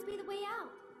 that must be the way out.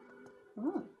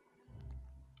 Oh.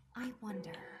 I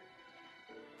wonder.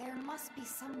 There must be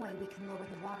some way we can lower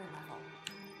the water level.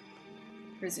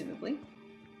 Presumably.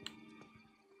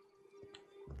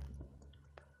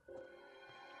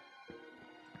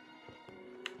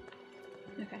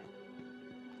 Okay.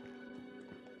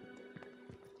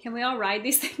 Can we all ride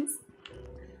these things?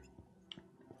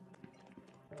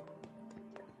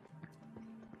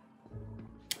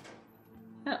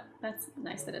 Oh, that's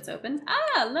nice that it's open.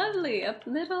 Ah, lovely! A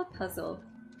little puzzle.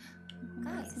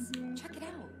 Guys, check it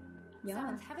out. Yeah.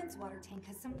 Seventh Heaven's water tank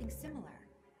has something similar.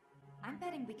 I'm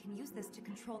betting we can use this to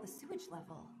control the sewage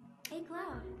level. Hey,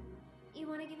 Cloud. You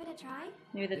want to give it a try?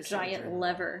 Maybe the This giant sounds right.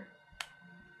 lever.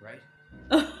 Right?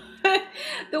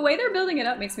 The way they're building it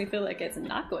up makes me feel like it's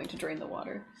not going to drain the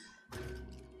water.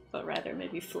 But rather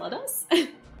maybe flood us? No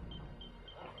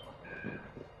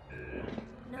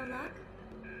luck?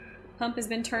 Pump has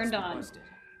been turned on. Busted.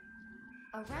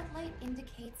 A red light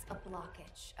indicates a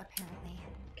blockage, apparently.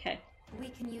 Okay. We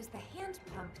can use the hand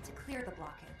pump to clear the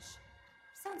blockage.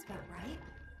 Sounds about right.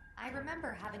 I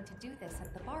remember having to do this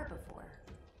at the bar before.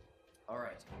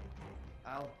 Alright.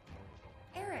 I'll...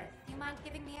 Aerith, you mind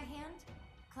giving me a hand?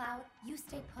 Cloud, you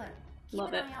stay put. Keep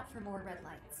Love an it. eye out for more red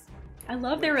lights. I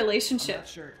love their I'm relationship. not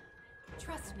sure.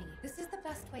 Trust me, this is the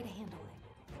best way to handle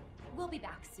it. We'll be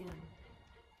back soon.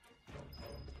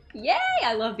 Yay!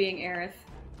 I love being Aerith.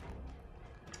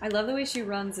 I love the way she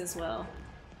runs as well.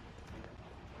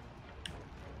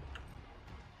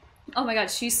 Oh my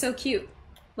god, she's so cute.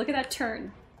 Look at that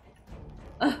turn.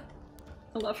 Ugh,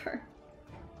 I love her.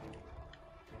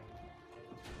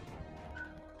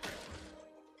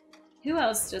 Who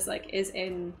else just like is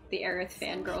in the Aerith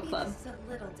fangirl Maybe club? This is a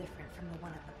little different from the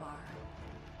one at the bar.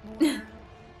 More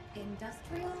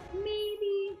industrial?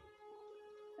 Maybe.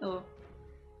 Oh.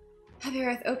 Have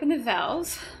Aerith open the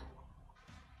valves.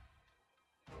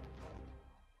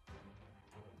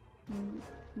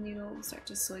 Needle will start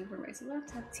to swing from right to left.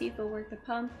 Have Tifa work the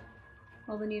pump.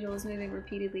 While the needle is moving,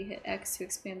 repeatedly hit X to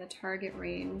expand the target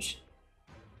range.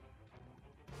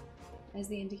 As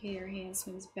the indicator hand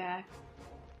swings back.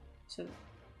 So,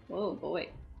 whoa boy.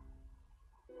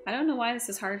 I don't know why this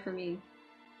is hard for me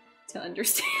to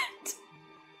understand.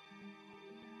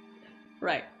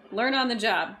 Right. Learn on the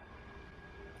job.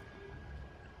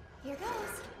 Here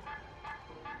goes.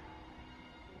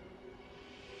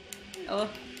 Oh.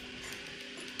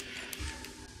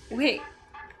 Wait.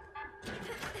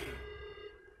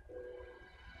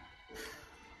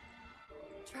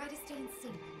 Try to stay in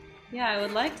sync. Yeah, I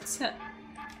would like to...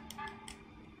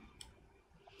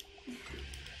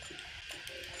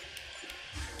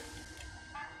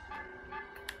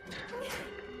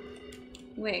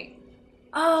 Wait.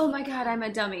 Oh my god, I'm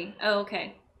a dummy. Oh,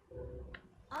 okay.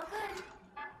 All good.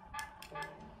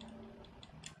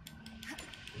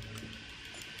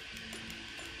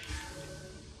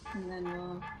 And then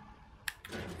we'll...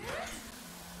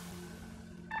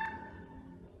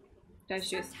 Dodge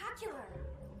juice. Spectacular.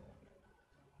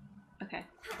 Okay.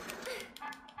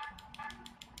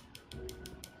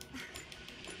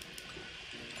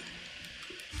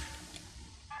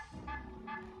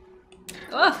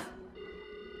 Oh!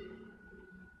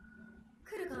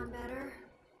 Could have gone better.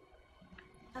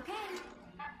 Okay.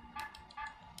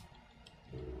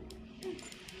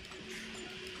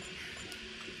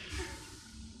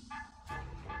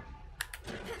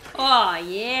 Oh,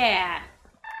 yeah!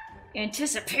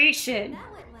 Anticipation!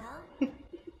 That went well.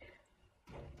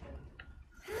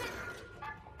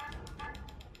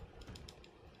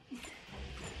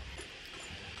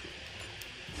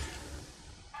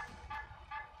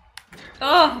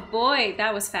 Oh boy,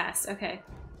 that was fast. Okay.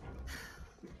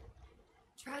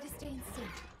 Try to stay in sync.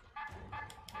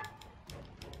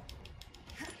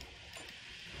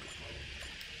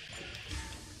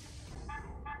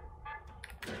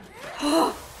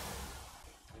 All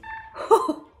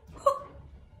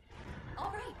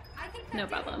right, I think No that's it.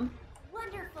 problem.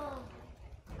 Wonderful.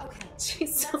 Okay,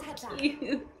 She's so let's head back.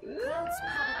 cute. Cloud's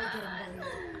probably getting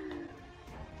worried.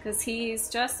 Because he's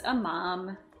just a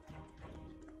mom.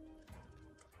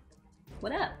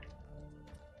 What up?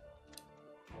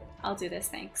 I'll do this,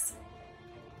 thanks.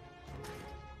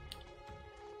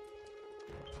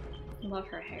 Love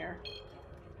her hair.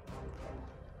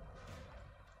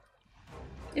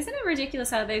 Isn't it ridiculous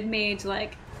how they've made,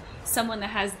 like, someone that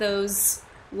has those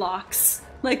locks,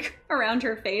 like, around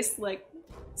her face, like,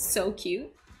 so cute?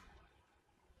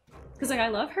 Because, like, I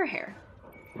love her hair.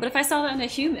 But if I saw that in a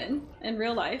human, in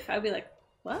real life, I'd be like,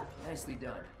 what? Nicely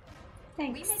done. We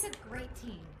Thanks. make a great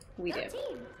team. We Go do.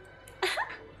 team. I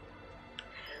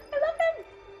love them!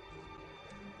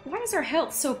 Why is our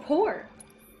health so poor?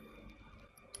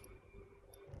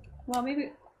 Well,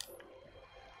 maybe...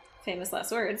 Famous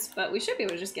last words, but we should be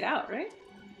able to just get out, right?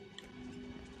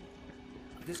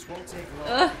 This won't take long.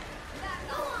 Ugh!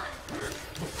 Go on.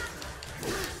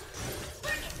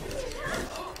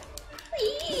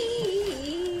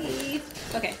 Eee.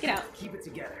 Okay, get out. Keep it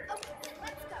together.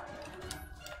 Let's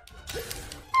go.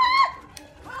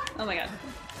 Oh my god.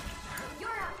 You're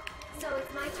up. So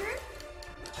it's my turn.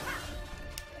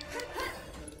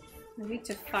 I'm weak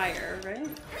to fire, right?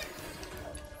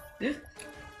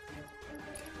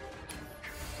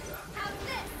 How's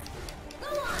this? Go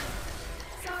on.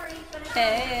 Sorry, but I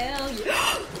Hell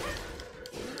yeah.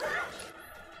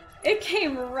 It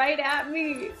came right at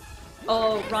me.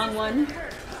 Oh, wrong one.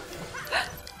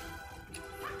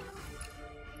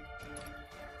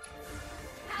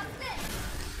 How's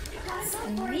this?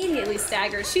 Immediately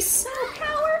staggered. She's so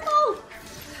powerful.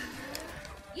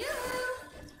 You.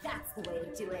 That's the way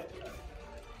to do it.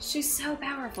 She's so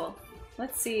powerful.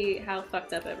 Let's see how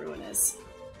fucked up everyone is.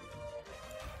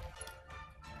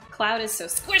 Cloud is so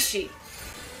squishy.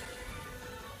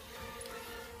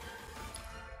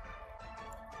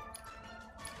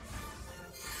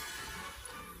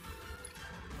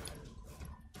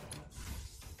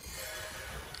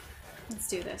 Let's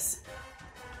do this.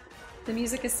 The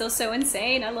music is still so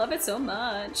insane. I love it so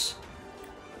much.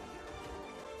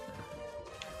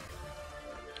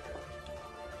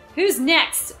 Who's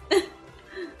next?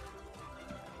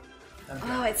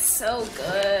 Oh, it's so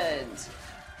good.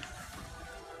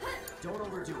 Don't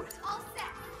overdo it. All set.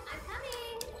 I'm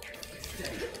coming.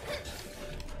 Steady.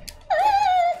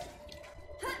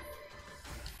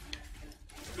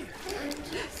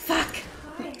 Fuck.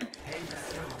 Hey,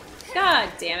 let's go. God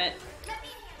damn it. Let me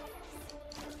handle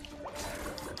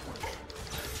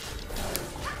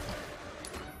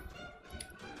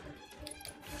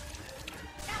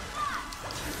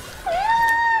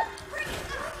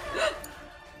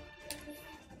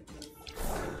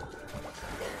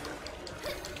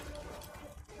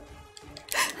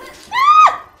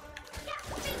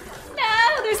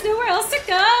No, there's nowhere else to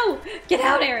go. Get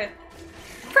out, Aerith.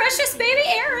 Precious baby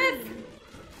Aerith.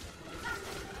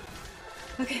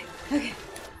 Okay, okay.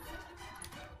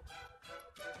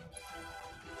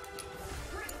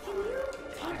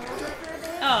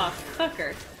 Oh, fuck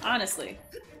her. Honestly.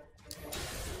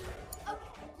 Okay.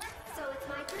 So it's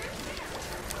my turn.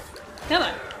 Come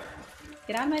on.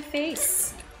 Get out of my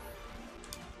face.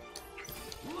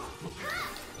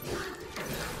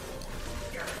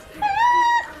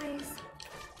 Eyes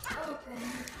open.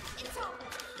 It's open.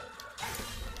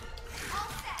 All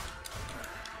set.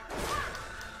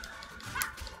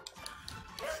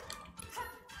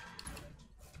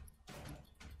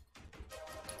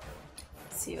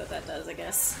 See what that does, I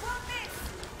guess. Want this?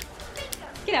 Bingo.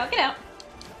 Get out, get out.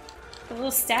 The little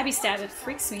stabby stab, it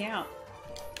freaks me out.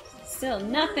 Still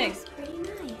nothing. That's pretty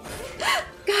nice.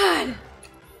 God!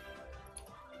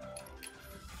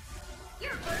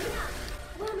 You're burning up.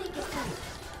 We'll make it better.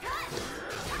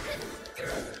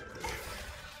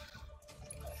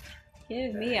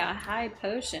 Give me a high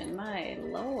potion, my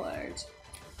lord.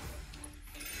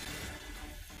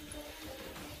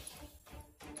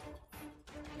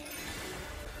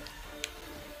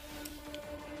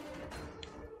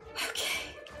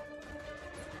 Okay.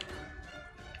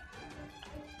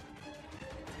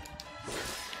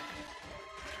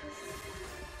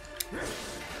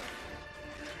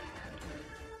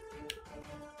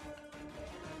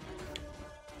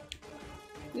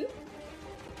 Oop.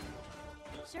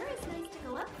 Sure is nice to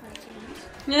go up for a change.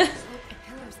 Hope the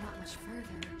pillar's not much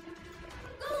further.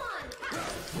 Go on.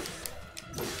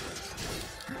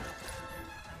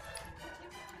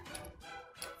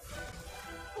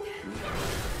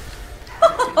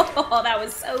 Oh, that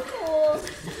was so cool.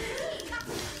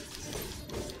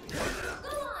 Go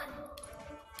on.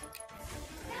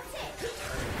 That's it.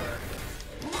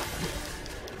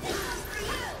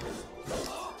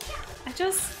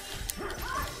 just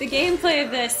the gameplay of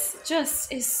this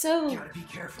just is so Gotta be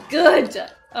careful. good.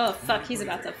 Oh fuck, he's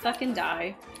about to fucking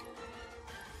die.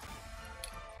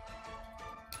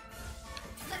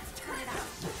 Let's turn it out.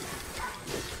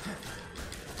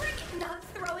 Frick, not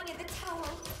throwing in the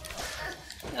towel.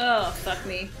 Oh fuck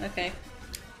me. Okay.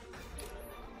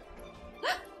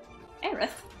 Aerith.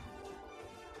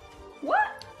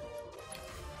 What?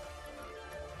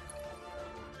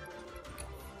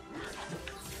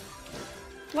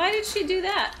 Why did she do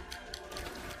that?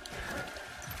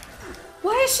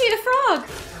 Why is she a frog?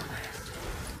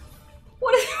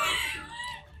 What is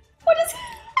what is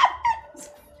that?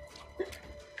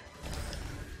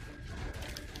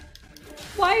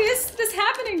 Why is this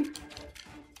happening?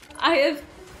 I have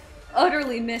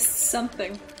utterly missed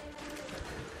something.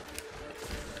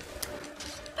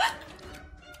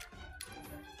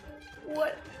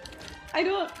 What? I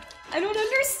don't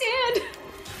understand.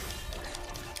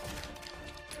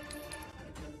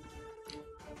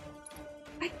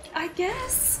 I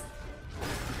guess.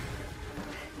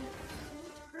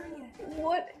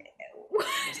 What?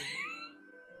 What?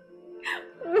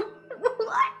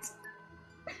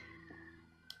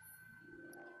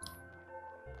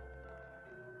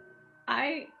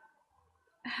 I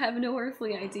have no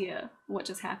earthly idea what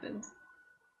just happened.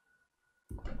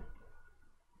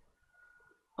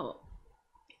 Oh.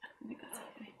 I think that's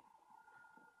okay.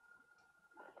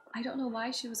 I don't know why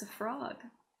she was a frog.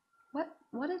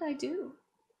 What did I do?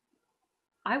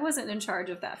 I wasn't in charge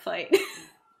of that fight.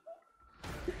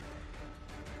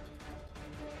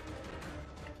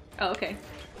 Oh, okay.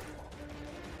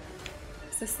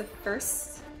 Is this the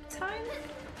first time?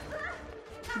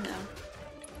 No.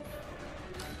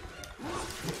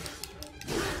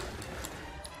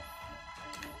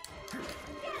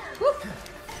 Whoop.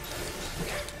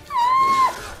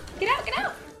 Ah! Get out, get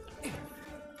out!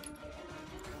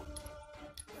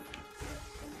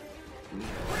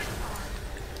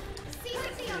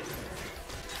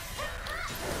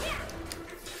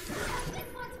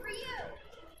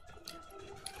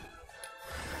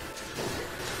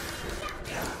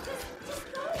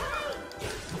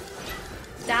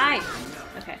 Die!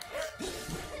 Okay.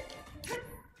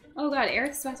 Oh god,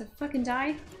 Aerith's about to fucking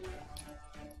die.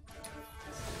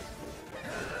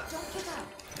 Don't give up.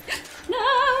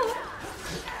 No!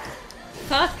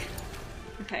 Fuck.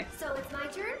 Okay. So it's my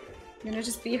turn? I'm gonna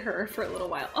just be her for a little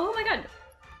while. Oh my god!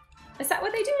 Is that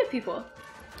what they do to people?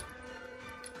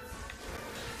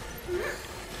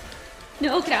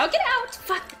 No, get out, get out!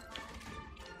 Fuck!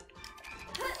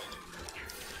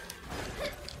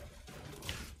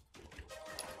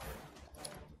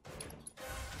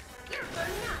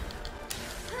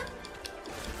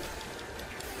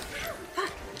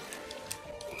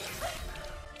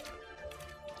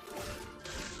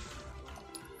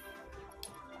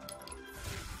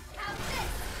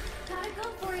 Gotta go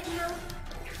for it now.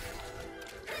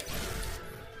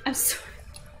 I'm sorry.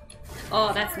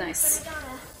 Oh, that's nice.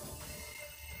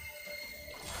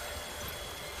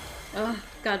 Oh,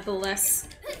 God bless.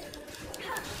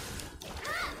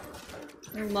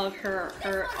 I love her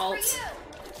alt.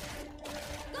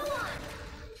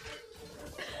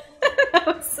 That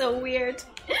was so weird.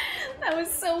 That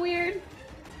was so weird.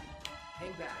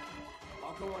 Hang back.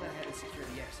 I'll go on ahead and secure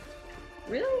the exit.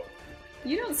 Really?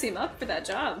 You don't seem up for that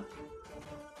job.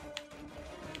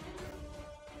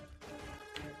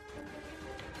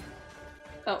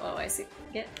 Oh, I see.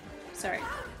 Sorry.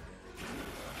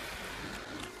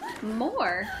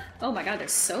 More? Oh my god,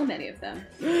 there's so many of them.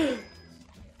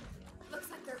 Looks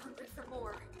like they're hungry for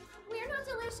more. We're not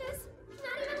delicious.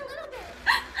 Not even a little bit.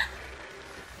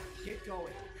 Get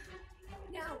going.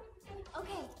 No.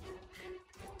 Okay.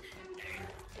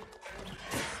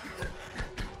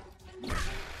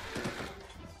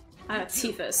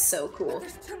 Tifa is so cool.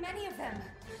 There's too many of them.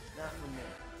 Not for me.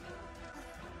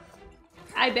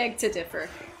 I beg to differ.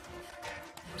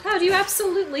 How do you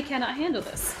absolutely cannot handle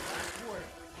this? Warning.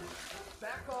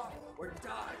 Back off or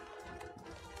die.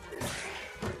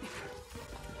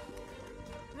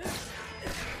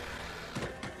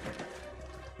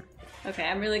 Okay,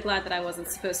 I'm really glad that I wasn't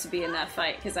supposed to be in that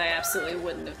fight, because I absolutely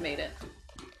wouldn't have made it.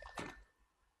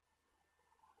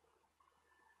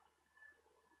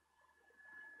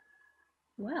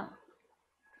 Well.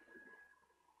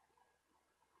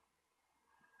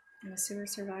 I'm a sewer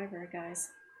survivor,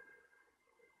 guys.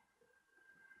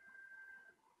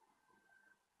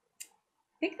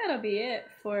 I think that'll be it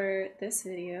for this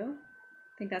video.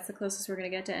 I think that's the closest we're gonna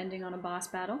get to ending on a boss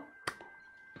battle.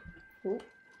 Ooh.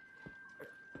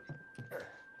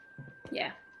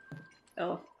 Yeah.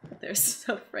 Oh, but there's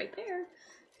stuff right there.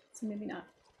 So maybe not.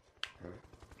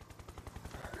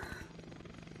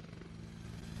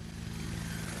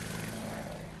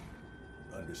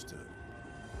 Understood.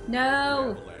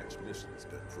 No! Avalanche mission's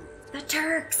been approved. The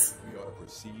Turks! We ought to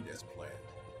proceed as planned.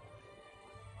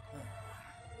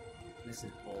 This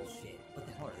is bullshit. What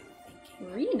the hell are they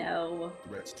thinking? Reno.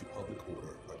 Threats to public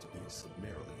order are to be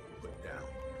summarily put down.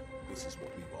 This is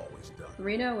what we've always done.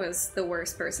 Reno was the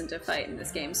worst person to fight in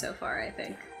this game so far, I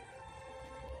think.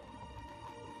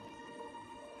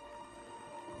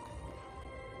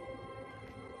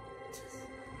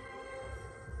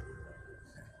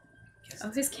 Oh,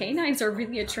 his canines are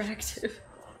really attractive.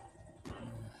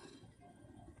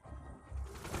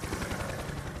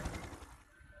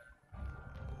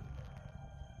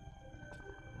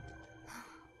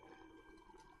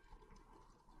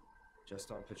 Just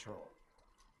on patrol.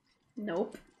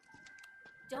 Nope.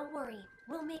 Don't worry,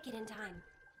 we'll make it in time.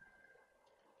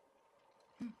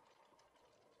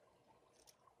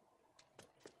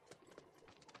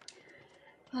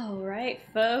 Alright,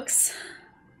 folks.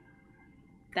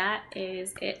 That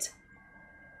is it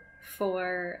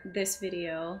for this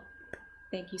video.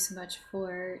 Thank you so much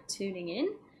for tuning in.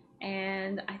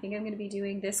 And I think I'm going to be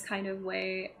doing this kind of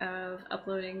way of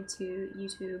uploading to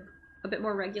YouTube a bit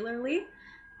more regularly.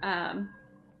 I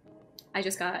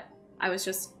was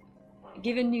just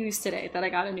given news today that I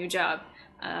got a new job.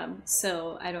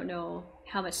 So I don't know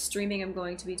how much streaming I'm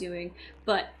going to be doing,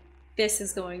 but this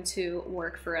is going to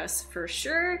work for us for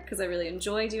sure, because I really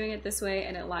enjoy doing it this way,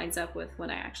 and it lines up with when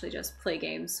I actually just play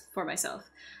games for myself.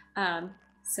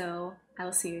 So I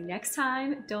will see you next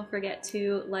time. Don't forget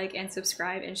to like and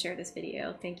subscribe and share this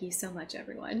video. Thank you so much,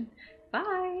 everyone.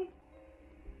 Bye!